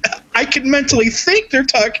Seth, I can mentally think they're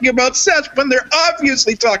talking about Seth when they're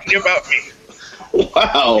obviously talking about me.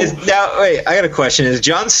 Wow. Wait, I got a question. Is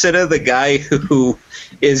John Cena the guy who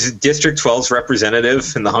is District 12's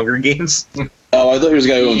representative in the Hunger Games? Oh, I thought he was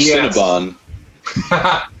the guy who owns Yes. Cinnabon.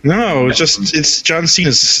 No, it's John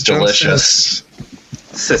Cena's. Delicious.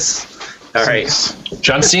 All right.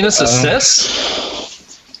 John Cena's a cis?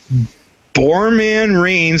 Boreman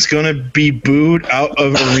Reigns gonna be booed out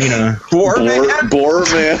of arena. Boreman?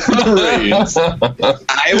 Boreman Reigns.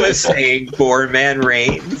 I was saying Boreman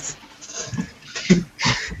Reigns.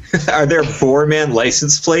 Are there Boreman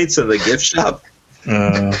license plates in the gift shop?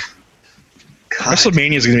 God.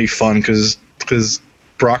 WrestleMania is gonna be fun because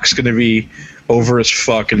Brock's gonna be over as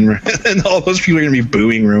fuck, and all those people are gonna be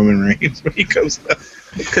booing Roman Reigns when he comes out.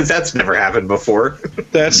 Because that's never happened before.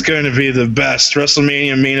 That's going to be the best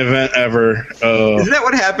WrestleMania main event ever. Isn't that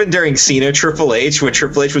what happened during Cena Triple H when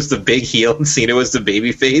Triple H was the big heel and Cena was the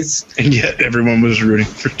baby face? And yet everyone was rooting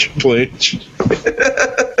for Triple H.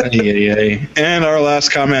 Yay. And our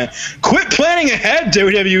last comment. Quit planning ahead,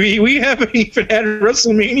 WWE. We haven't even had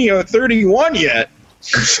WrestleMania 31 yet.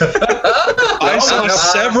 I saw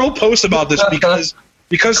several posts about this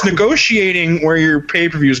because negotiating where your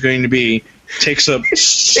pay-per-view is going to be takes up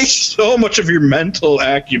so much of your mental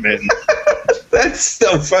acumen. That's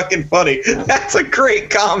so fucking funny. That's a great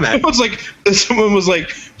comment. It was like someone was like,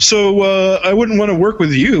 "So I wouldn't want to work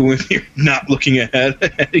with you if you're not looking ahead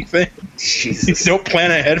at anything. Jesus. You don't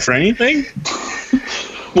plan ahead for anything."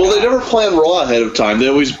 Well, they never plan Raw ahead of time. They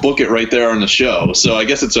always book it right there on the show, so I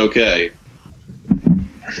guess it's okay.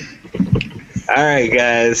 All right,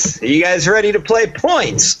 guys. Are you guys ready to play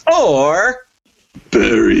points or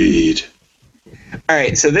Buried. All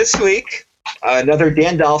right, so this week, another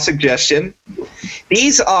Dan Dahl suggestion.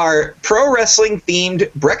 These are pro wrestling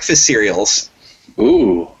themed breakfast cereals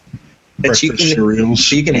Ooh, that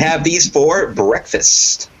you can have these for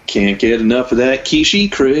breakfast. can't get enough of that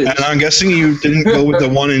Kishi Chris. And I'm guessing you didn't go with the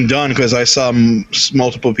one and done because I saw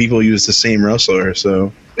multiple people use the same wrestler.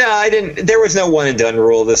 So No, I didn't. There was no one and done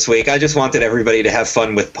rule this week. I just wanted everybody to have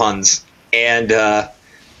fun with puns. And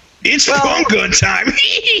it's fun good time.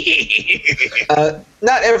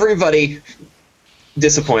 not everybody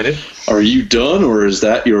disappointed. Are you done, or is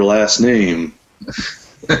that your last name?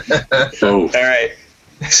 Both. All right.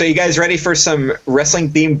 So you guys ready for some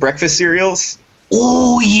wrestling-themed breakfast cereals?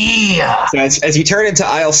 Oh, yeah. So as you turn into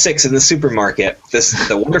aisle 6 in the supermarket,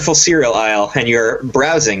 the wonderful cereal aisle, and you're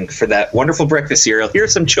browsing for that wonderful breakfast cereal, here are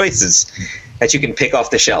some choices that you can pick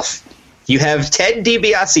off the shelf. You have Ted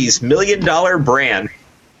DiBiase's $1 Million brand.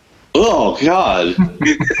 Oh, God.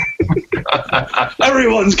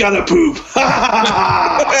 Everyone's got to poop.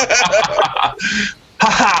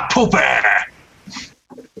 Ha-ha, pooper.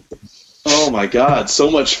 Oh, my God.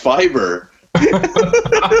 So much fiber.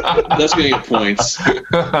 That's going to get points.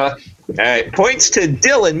 All right, points to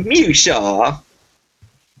Dylan Mushaw.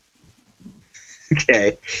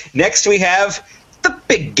 Okay, next we have the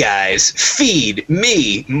big guys. Feed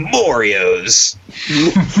me Morios.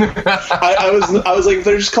 I was like, if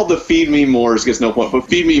they're just called the Feed Me Mores, gets no point. But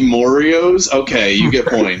Feed Me Morios, okay, you get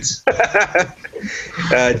points.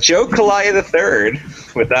 Joe Kalaya III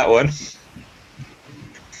with that one.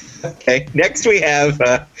 Okay, next we have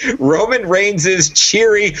Roman Reigns'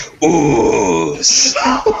 cheery oohs.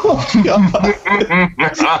 Oh, God.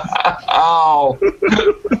 Ow.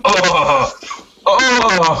 Oh.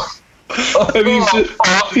 Oh. I mean,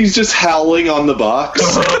 he's just howling on the box.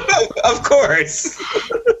 Of course.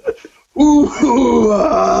 Ooh,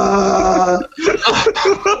 ah.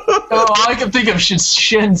 Oh, I can think of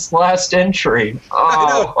Shin's last entry.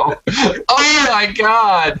 Oh, oh my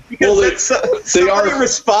God! Well, Somebody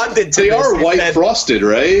responded to They this are and white said- frosted,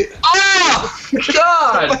 right? Oh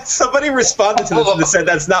God! Somebody responded to this and said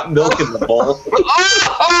that's not milk in the bowl.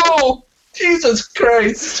 Oh, Jesus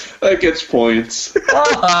Christ! That gets points.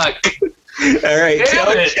 Fuck! All right,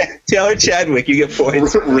 Damn Taylor Chadwick, you get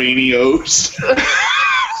points. Rainy Oats.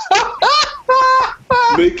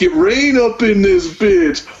 Make it rain up in this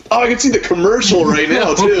bitch. Oh, I can see the commercial right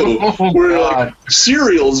now too, where like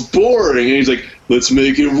cereal's boring, and he's like, "Let's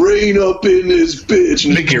make it rain up in this bitch."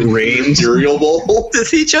 And Make it rain. Cereal bowl.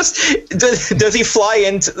 Does he does he fly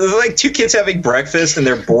into like two kids having breakfast and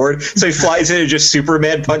they're bored, so he flies in and just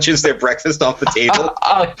Superman punches their breakfast off the table?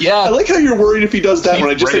 Yeah. I like how you're worried if he does that when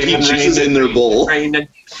I just think he cheeses in their bowl. Raining.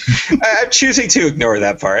 I'm choosing to ignore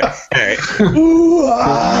that part. All right. Ooh,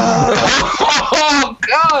 ah. Oh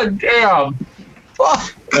God damn!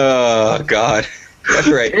 Fuck. Oh God. That's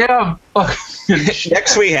right. Damn.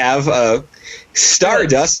 Next we have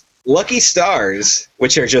Stardust Lucky Stars,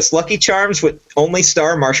 which are just Lucky Charms with only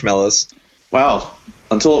star marshmallows. Wow.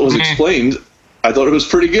 Until it was explained, I thought it was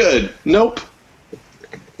pretty good. Nope.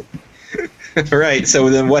 Right. So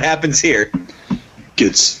then, what happens here?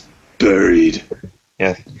 Gets buried.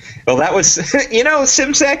 Yeah. Well, that was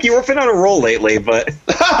Simsack. You've been on a roll lately, but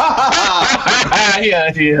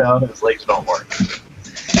yeah, his legs don't work.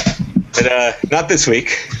 but not this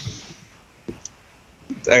week.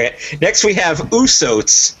 Okay. Next, we have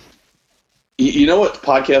Usots. You know what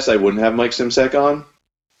podcast I wouldn't have Mike Simsek on?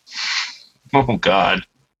 Oh God.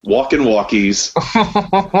 Walkin' Walkies.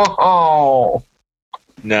 Oh.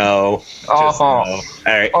 No. Just no. All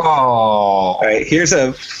right. Oh. All right.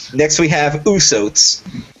 Next we have Usots.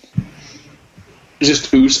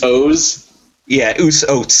 Just Usos? Yeah,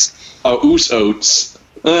 Usots. Oh, Usots.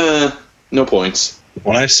 No points.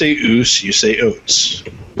 When I say oos, you say oats.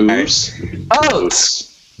 Oos. Oats.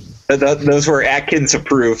 Those were Atkins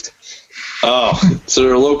approved. Oh, so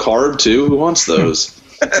they're low carb too? Who wants those?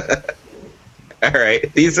 All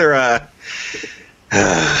right. These are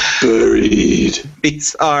Buried.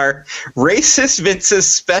 These are Racist Vince's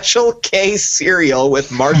Special K cereal with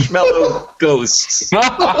marshmallow ghosts.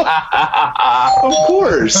 Of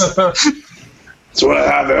course. That's what I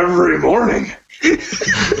have every morning.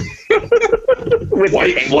 With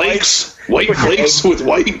White flakes. White flakes with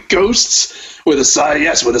white ghosts. With a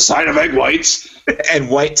side of egg whites. And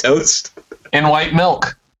white toast. And white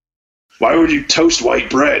milk. Why would you toast white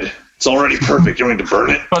bread? It's already perfect. You don't need to burn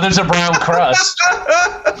it. But there's a brown crust.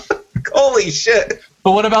 Holy shit.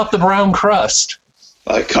 But what about the brown crust?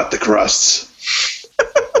 I cut the crusts.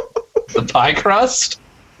 The pie crust?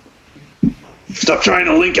 Stop trying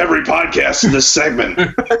to link every podcast in this segment.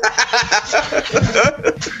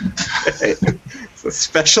 It's a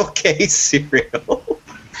Special K cereal.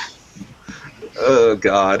 Oh,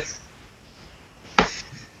 God.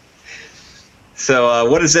 So,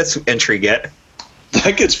 what does this entry get?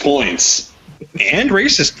 That gets points. And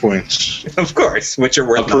racist points. Of course, which are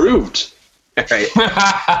worth Approved. nothing. Right.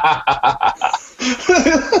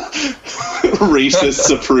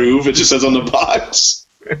 Racists approve. It just says on the box.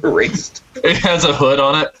 Erased. It has a hood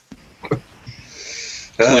on it.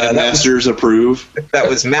 Masters approve. That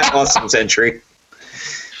was Matt Awesome's entry.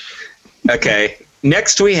 Okay.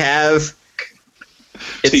 Next we have...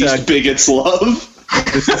 Taste bigots love.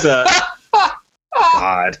 This is a...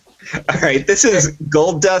 God. All right, this is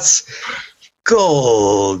Goldust's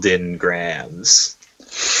Golden Grams.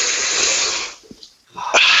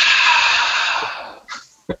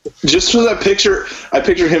 Just for that picture, I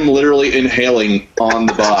picture him literally inhaling on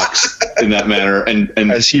the box in that manner, and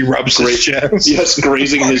As he rubs his chest. yes,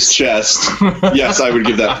 grazing his chest. Yes, I would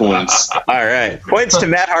give that points. All right, points to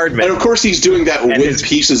Matt Hardman. And of course, he's doing that with his-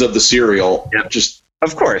 pieces of the cereal. Yep. Just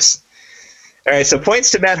Of course. All right, so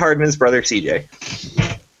points to Matt Hardman's brother, CJ.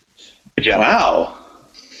 Good job. wow.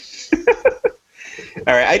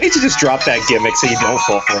 All right, I need to just drop that gimmick so you don't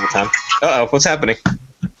fall for all the time. Uh-oh, what's happening?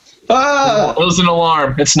 Ah, It was an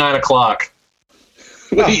alarm. It's 9 o'clock.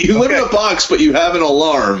 wait, you live in okay. a box, but you have an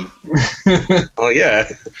alarm. Oh, yeah,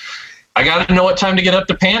 I gotta know what time to get up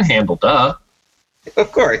to Panhandle, duh.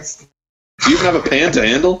 of course. Do you even have a pan to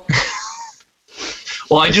handle?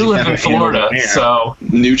 Well, I do live in Florida, so...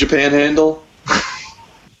 New Japan handle?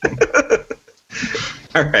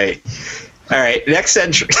 All right. Next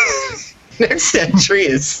entry. Next entry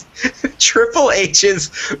is Triple H's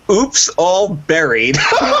 "Oops, All Buried."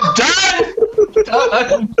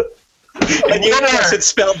 Done! And yes, it's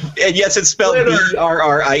spelled.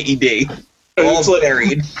 B-R-R-I-E-D. And All it's like-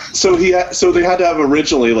 buried. So they had to have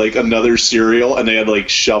originally like another cereal, and they had like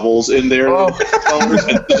shovels in there. Oh.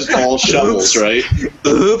 And just all shovels, right?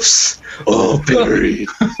 Oops. All buried.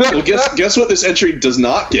 Well, guess what this entry does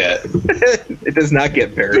not get? It does not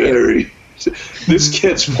get buried. Buried. This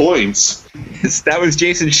gets points. That was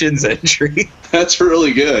Jason Shin's entry. That's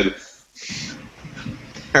really good.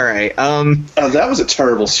 All right. That was a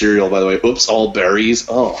terrible cereal, by the way. Oops, all berries.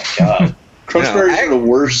 Oh my god. Crunch No, berries are the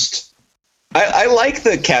worst. I like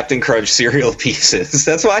the Captain Crunch cereal pieces.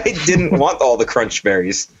 That's why I didn't want all the Crunch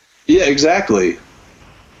berries. Yeah, exactly.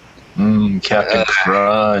 Captain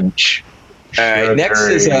Crunch. All right.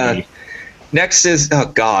 Next is oh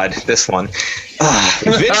god, this one.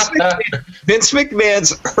 Vince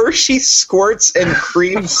McMahon's Hershey Squirts and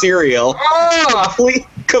Cream cereal,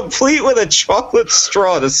 complete with a chocolate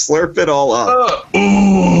straw to slurp it all up.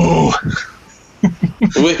 Ooh.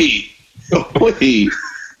 Wait.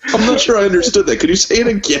 I'm not sure I understood that. Could you say it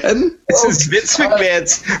again? This is Vince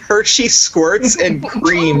McMahon's Hershey Squirts and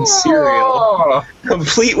Cream cereal,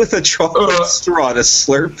 complete with a chocolate straw to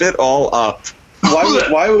slurp it all up.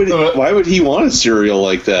 Why would he want a cereal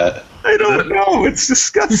like that? I don't know. It's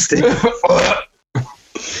disgusting.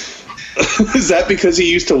 Is that because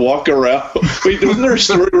he used to walk around? Wait, wasn't there a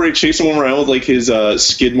story where he chased someone around with like his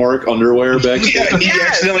skid mark underwear back? Yeah, he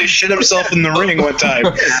accidentally shit himself in the ring one time,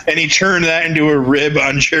 and he turned that into a rib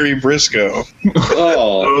on Jerry Briscoe.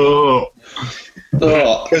 Oh.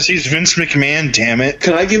 Because he's Vince McMahon, damn it.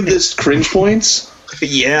 Can I give this cringe points?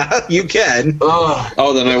 Yeah, you can.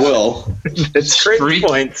 Oh, then I will. It's cringe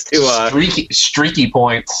points to streaky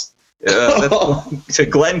points. to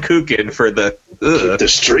Glenn Kukin for the. Keep the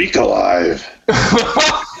streak alive.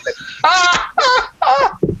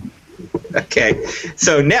 Okay,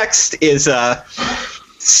 so next is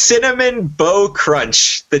Cinnamon Bow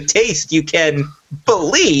Crunch. The taste you can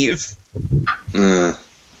believe.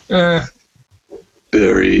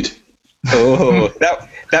 Buried. Oh,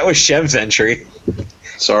 that was Shev's entry.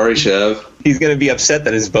 Sorry, Chev. He's going to be upset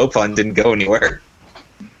that his bow pun didn't go anywhere.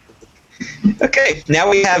 Okay, now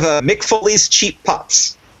we have Mick Foley's Cheap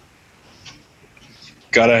Pops.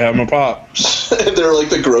 Gotta have my pops. They're like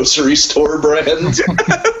the grocery store brand.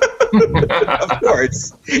 Of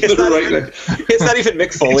course. It's not even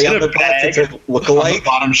Mick Foley on the box. It's a on the lookalike.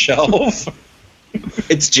 bottom shelf.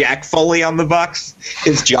 It's Jack Foley on the box.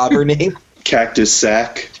 His jobber name. Cactus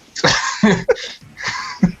Sack.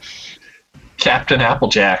 Captain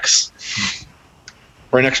Applejacks.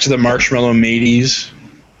 Right next to the Marshmallow Mateys.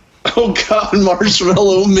 Oh God,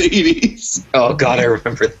 Marshmallow Mateys. Oh God, I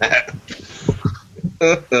remember that.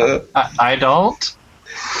 I don't.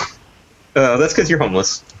 That's because you're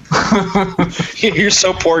homeless. You're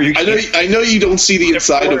so poor you can't. I know you don't see the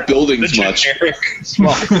inside of buildings much.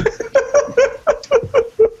 Small.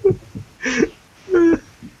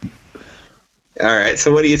 All right,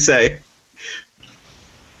 so what do you say?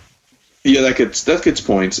 Yeah, that gets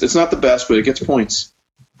points. It's not the best, but it gets points.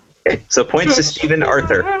 Okay, so points to Stephen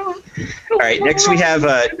Arthur. All right, next we have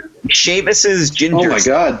Seamus's Ginger. Oh my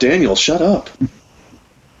God, Daniel, shut up.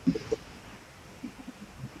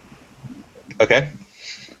 Okay.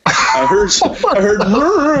 I heard.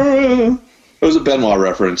 It was a Benoit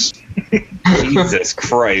reference. Jesus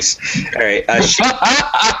Christ. All right.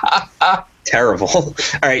 Terrible. All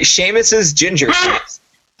right. Seamus's Ginger Snaps.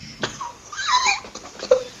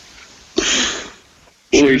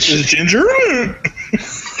 This is Ginger?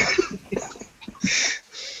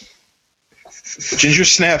 Ginger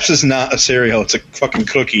Snaps is not a cereal. It's a fucking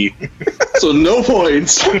cookie. So no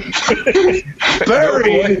points.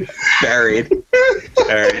 Buried. Buried. All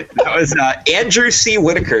right. That was Andrew C.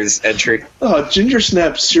 Whitaker's entry. Oh, Ginger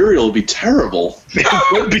Snap cereal would be terrible.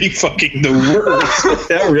 It would be fucking the worst.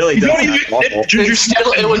 That really You does don't even sound awful. dip Ginger Snaps.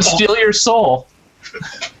 It would steal your soul.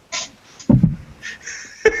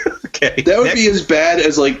 Okay. That would Next- be as bad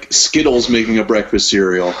as like Skittles making a breakfast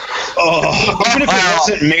cereal. Oh, even if it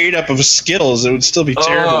wasn't made up of Skittles, it would still be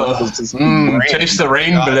terrible. It's rain. Taste the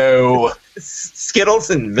rainbow. Skittles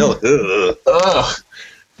and milk. Ugh. Ugh.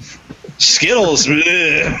 Skittles.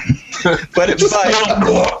 Ugh.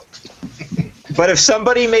 But if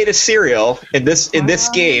somebody made a cereal in this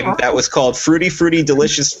game that was called Fruity Fruity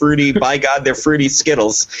Delicious Fruity, by God they're fruity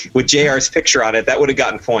Skittles with JR's picture on it, that would have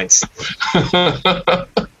gotten points.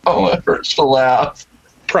 Oh, it hurts to laugh.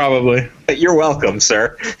 Probably. You're welcome,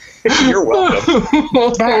 sir. You're welcome.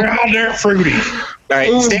 By God, they're fruity. All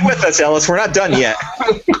right, stay with us, Ellis. We're not done yet.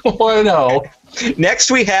 I know. Next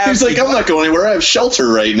we have. He's like, I'm not going anywhere. I have shelter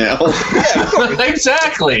right now.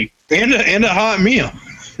 Exactly. And a hot meal.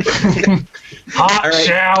 Hot All right.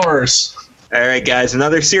 showers. All right, guys,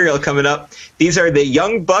 another cereal coming up. These are the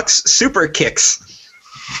Young Bucks Super Kicks.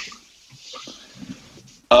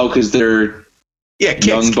 Oh, because they're Kicks.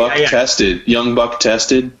 Young Buck Yeah. tested. Young Buck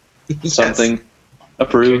tested. Yes. Something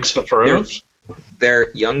approved. Approved.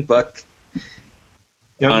 They're Young Buck. I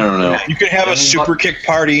don't know. You could have a super kick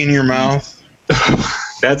party in your mouth.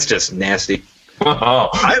 That's just nasty. Oh.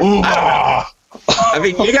 I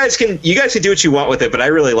mean, you guys can do what you want with it, but I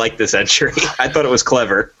really like this entry. I thought it was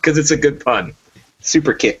clever because it's a good pun.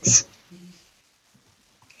 Super Kicks.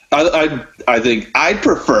 I think I'd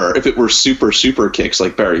prefer if it were super kicks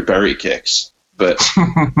like Berry kicks, but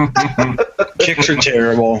Kicks are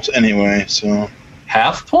terrible anyway, so.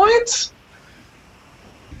 Half points?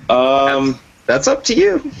 That's up to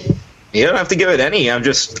you. You don't have to give it any.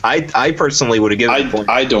 I personally would have given it points.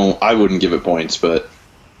 I wouldn't give it points, but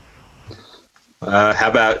How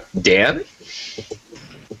about Dan?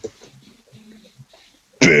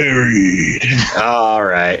 Buried. All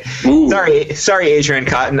right. Ooh. Sorry, Adrian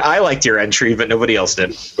Cotton. I liked your entry, but nobody else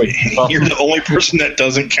did. Wait, you're the only person that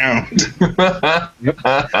doesn't count.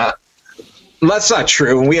 That's not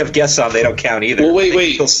true. When we have guests on, they don't count either. Well, wait,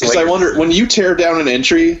 They still because swing. I wonder, when you tear down an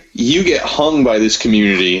entry, you get hung by this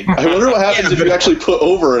community. I wonder what happens if you actually put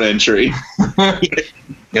over an entry.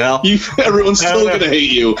 Well, Everyone's still going to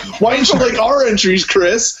hate you. Why didn't you like our entries,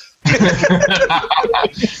 Chris?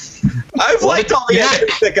 I've liked all the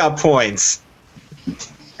entries that got points.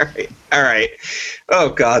 All right. Oh,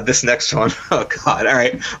 God, this next one. Oh, God. All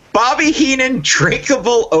right. Bobby Heenan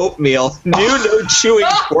drinkable oatmeal. New no chewing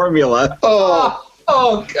formula. Oh.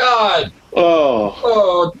 Oh, God.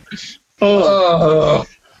 Oh. Oh.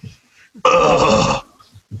 Oh.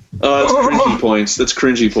 That's cringy points. That's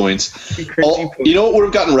cringy points. You know what would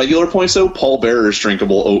have gotten regular points, though? Paul Bearer's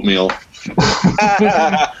drinkable oatmeal.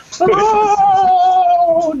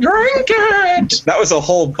 Oh, drink it! That was a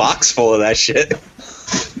whole box full of that shit.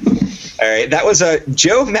 All right, that was a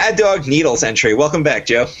Joe Mad Dog Needles entry. Welcome back,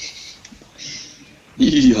 Joe.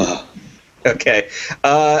 Yeah. Okay.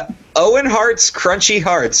 Owen Hart's Crunchy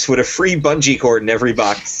Hearts with a free bungee cord in every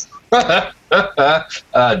box. Death.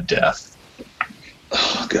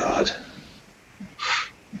 Oh, God.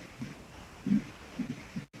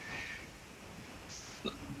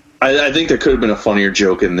 I think there could have been a funnier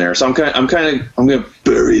joke in there, so I'm gonna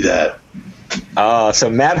bury that. So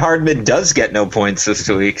Matt Hardman does get no points this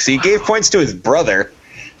week. So he gave points to his brother,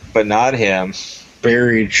 but not him.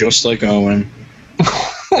 Buried just like Owen.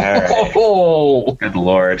 All right. Oh, Good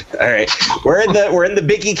Lord. All right. We're in the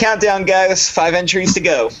biggie countdown, guys. 5 entries to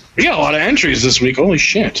go. We got a lot of entries this week. Holy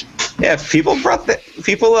shit. Yeah, people have been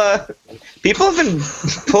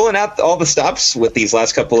pulling out all the stops with these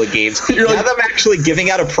last couple of games. You're now like- that I'm actually giving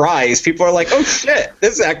out a prize, people are like, "Oh shit,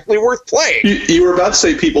 this is actually worth playing." You were about to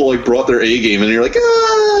say people like brought their A game, and you're like,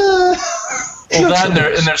 ah. well,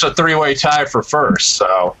 then there's a 3-way tie for first.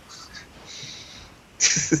 So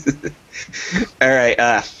All right,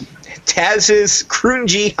 Taz's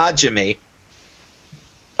Krunji Hajime.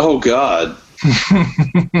 Oh, God.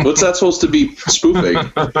 What's that supposed to be spoofing?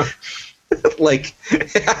 Like,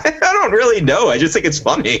 I don't really know. I just think it's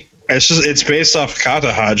funny. It's based off Kata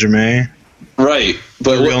Hajime. Right,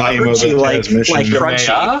 but The real name of Crunchy, the like transmission. Crunchy.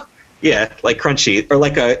 Maya? Yeah, like Crunchy, or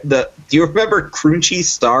like do you remember Crunchy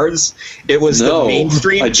Stars? It was No, the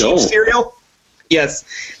mainstream I cheap don't. cereal. Yes,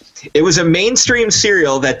 it was a mainstream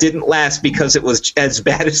cereal that didn't last because it was as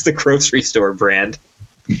bad as the grocery store brand.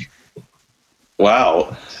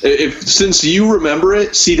 Wow. Since you remember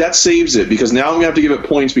it, see, that saves it, because now I'm going to have to give it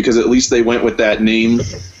points because at least they went with that name.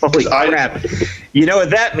 Holy I- crap! You know what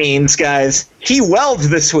that means, guys? He welled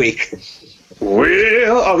this week.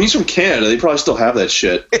 Well, oh, he's from Canada. They probably still have that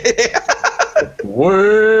shit.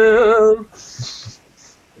 Well,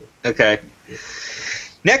 Okay.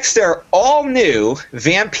 Next are all new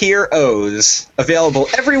Vampire O's, available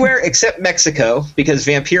everywhere except Mexico because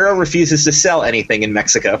Vampiro refuses to sell anything in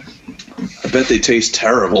Mexico. I bet they taste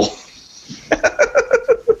terrible.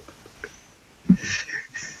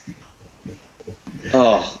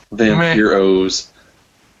 Oh, Vampire O's.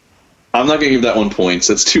 I'm not going to give that one points.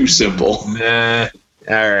 That's too simple. nah.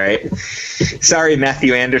 All right. Sorry,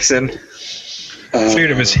 Matthew Anderson. I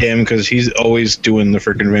figured it was him because he's always doing the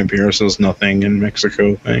freaking Vampiro Sells Nothing in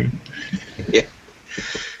Mexico thing. Yeah.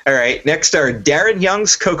 All right. Next are Darren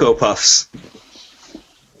Young's Cocoa Puffs.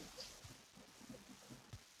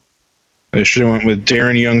 I should have went with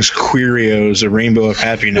Darren Young's Queerios, a rainbow of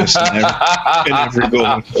happiness in every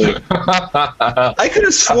golden plate. I could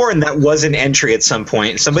have sworn that was an entry at some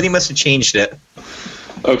point. Somebody must have changed it.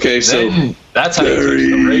 Okay, so... Then that's how you taste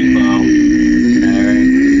the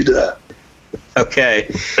rainbow. Okay.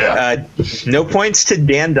 Yeah. No points to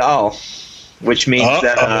Dan Dahl, which means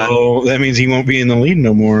that that means he won't be in the lead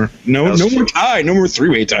no more. No That's more tie. No more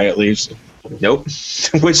 3-way tie at least. nope.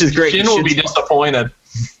 Which is great. Shin will be disappointed.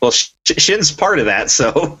 Well, Shin's part of that,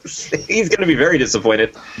 so he's going to be very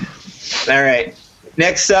disappointed. All right.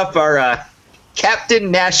 Next up are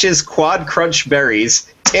Captain Nash's Quad Crunch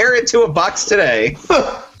Berries. Tear it to a box today.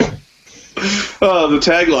 Oh, the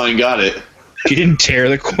tagline got it. He didn't tear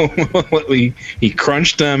the he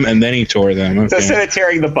crunched them and then he tore them. So Okay. instead of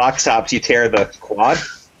tearing the box tops, you tear the quad.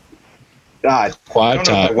 God, Quad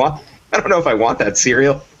top. I don't know if I want that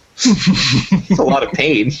cereal. It's a lot of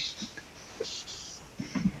pain.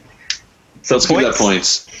 So Let's give that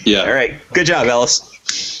points. Yeah. All right, good job, Ellis.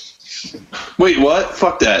 Wait, what?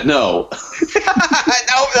 Fuck that. No.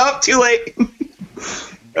 no, too late.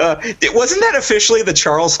 Wasn't that officially the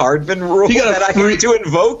Charles Hardman rule He got a that I free- had to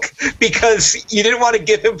invoke because you didn't want to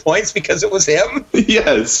give him points because it was him?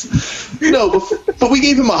 Yes. No, but we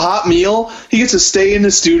gave him a hot meal. He gets to stay in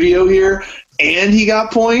the studio here, and he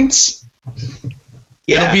got points.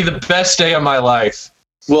 It'll be the best day of my life.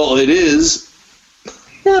 Well, it is.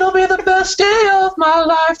 It'll be the best day of my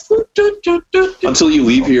life. Until you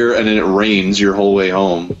leave here and then it rains your whole way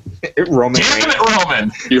home. Roman Damn Reigns. it,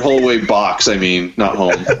 Roman! Your whole way box, I mean, not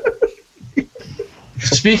home.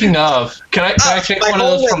 Speaking of, can I take one of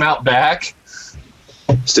those from out back?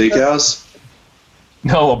 Steakhouse?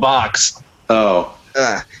 No, a box. Oh.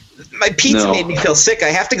 My pizza No. made me feel sick. I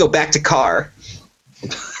have to go back to car.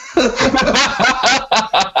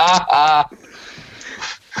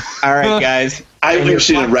 All right, guys. I've never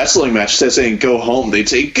seen a wrestling match that saying go home. They'd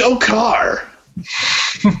say go car.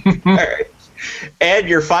 All right. And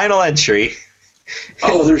your final entry.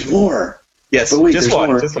 Oh, there's more. Yes, But wait, just there's one.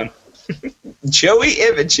 more. Just one. Joey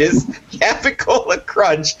Images Capicola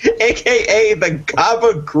Crunch, a.k.a. the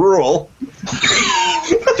Gaba Gruel.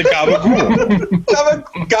 The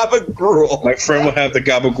gabagool. Gaba Gruel. My friend will have the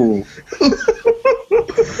gabagool.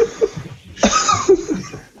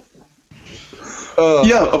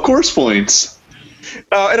 Yeah, of course points.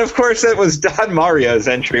 Oh, and of course that was Don Mario's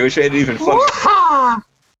entry, which made it even funnier.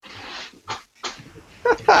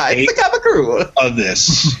 It's the Gaba Gruel. Of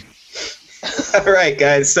this. All right,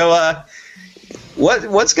 guys. So,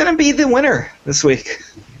 what's going to be the winner this week?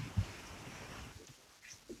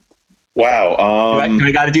 Wow. Do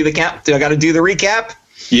I got to do the count? Do I got to do the recap?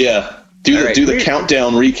 Yeah. Do All right. the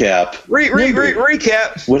countdown recap.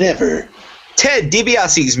 Recap. Whatever. Ted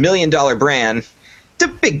DiBiase's $1 million brand. The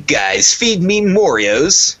big guys feed me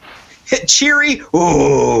Morios. Cheery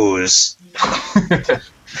O's.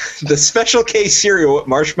 The Special K cereal with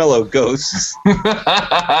marshmallow ghosts.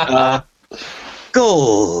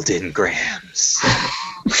 Golden Grams.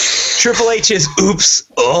 Triple H's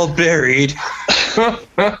Oops, All Buried.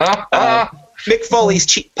 Mick Foley's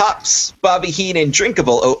Cheap Pops. Bobby Heenan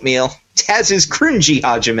Drinkable Oatmeal. Taz's Cringy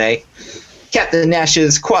Hajime. Captain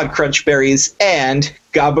Nash's Quad Crunch Berries. And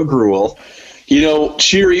Gaba Gruel. You know,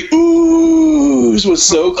 Cheery Ooze was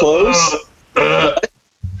so close.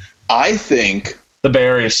 I think The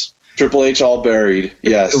berries. Triple H all buried.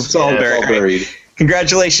 Yes. Oops, all buried. All buried.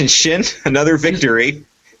 Congratulations, Shin. Another victory.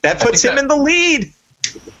 That puts him in the lead.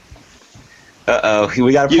 Uh-oh.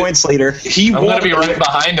 We got a points leader. He I'm won, going to be right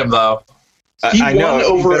behind him, though. he I won know.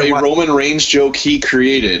 over You better a watch- Roman Reigns joke he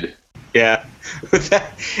created. Yeah. With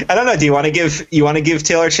that, I don't know. Do you want to give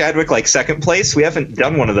Taylor Chadwick like second place? We haven't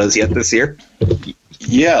done one of those yet this year.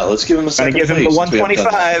 Yeah, let's give him a I'm second gonna give him the place since we haven't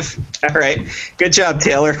done that. 125. All right. Good job,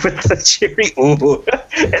 Taylor, with the cheery ooh.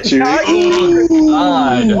 Cheery Oh,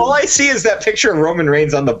 God. All I see is that picture of Roman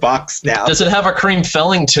Reigns on the box now. Does it have a cream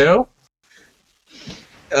filling, too?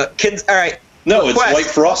 All right. No, it's Request. white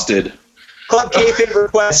frosted. Club Kayfabe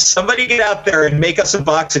request. Somebody get out there and make us a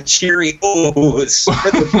box of cheery oohs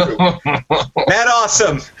for the group. Matt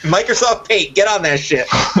Awesome. Microsoft Paint. Get on that shit.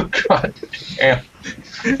 God damn.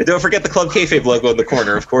 And don't forget the Club Kayfabe logo in the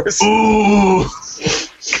corner, of course. Ooh.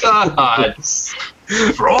 God.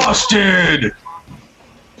 Frosted.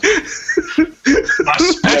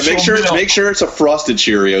 Yeah, make sure it's a frosted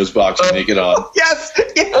Cheerios box when you get on. Yes.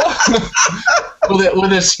 Yeah.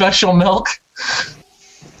 with his special milk.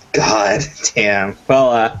 God damn.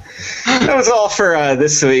 Well, that was all for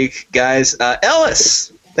this week, guys.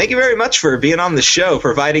 Ellis, thank you very much for being on the show,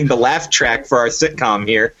 providing the laugh track for our sitcom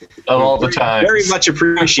here. All the time. Very much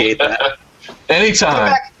appreciate that.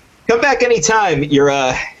 Anytime. Come back anytime. You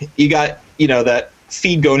got that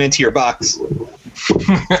feed going into your box.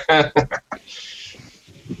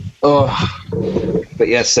 Oh. But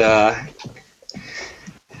yes.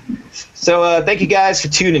 So thank you guys for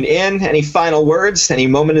tuning in. Any final words? Any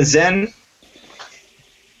moment of zen?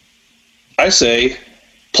 I say,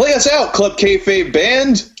 play us out, Club Kayfabe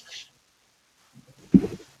band.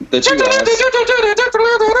 That's you, Alice.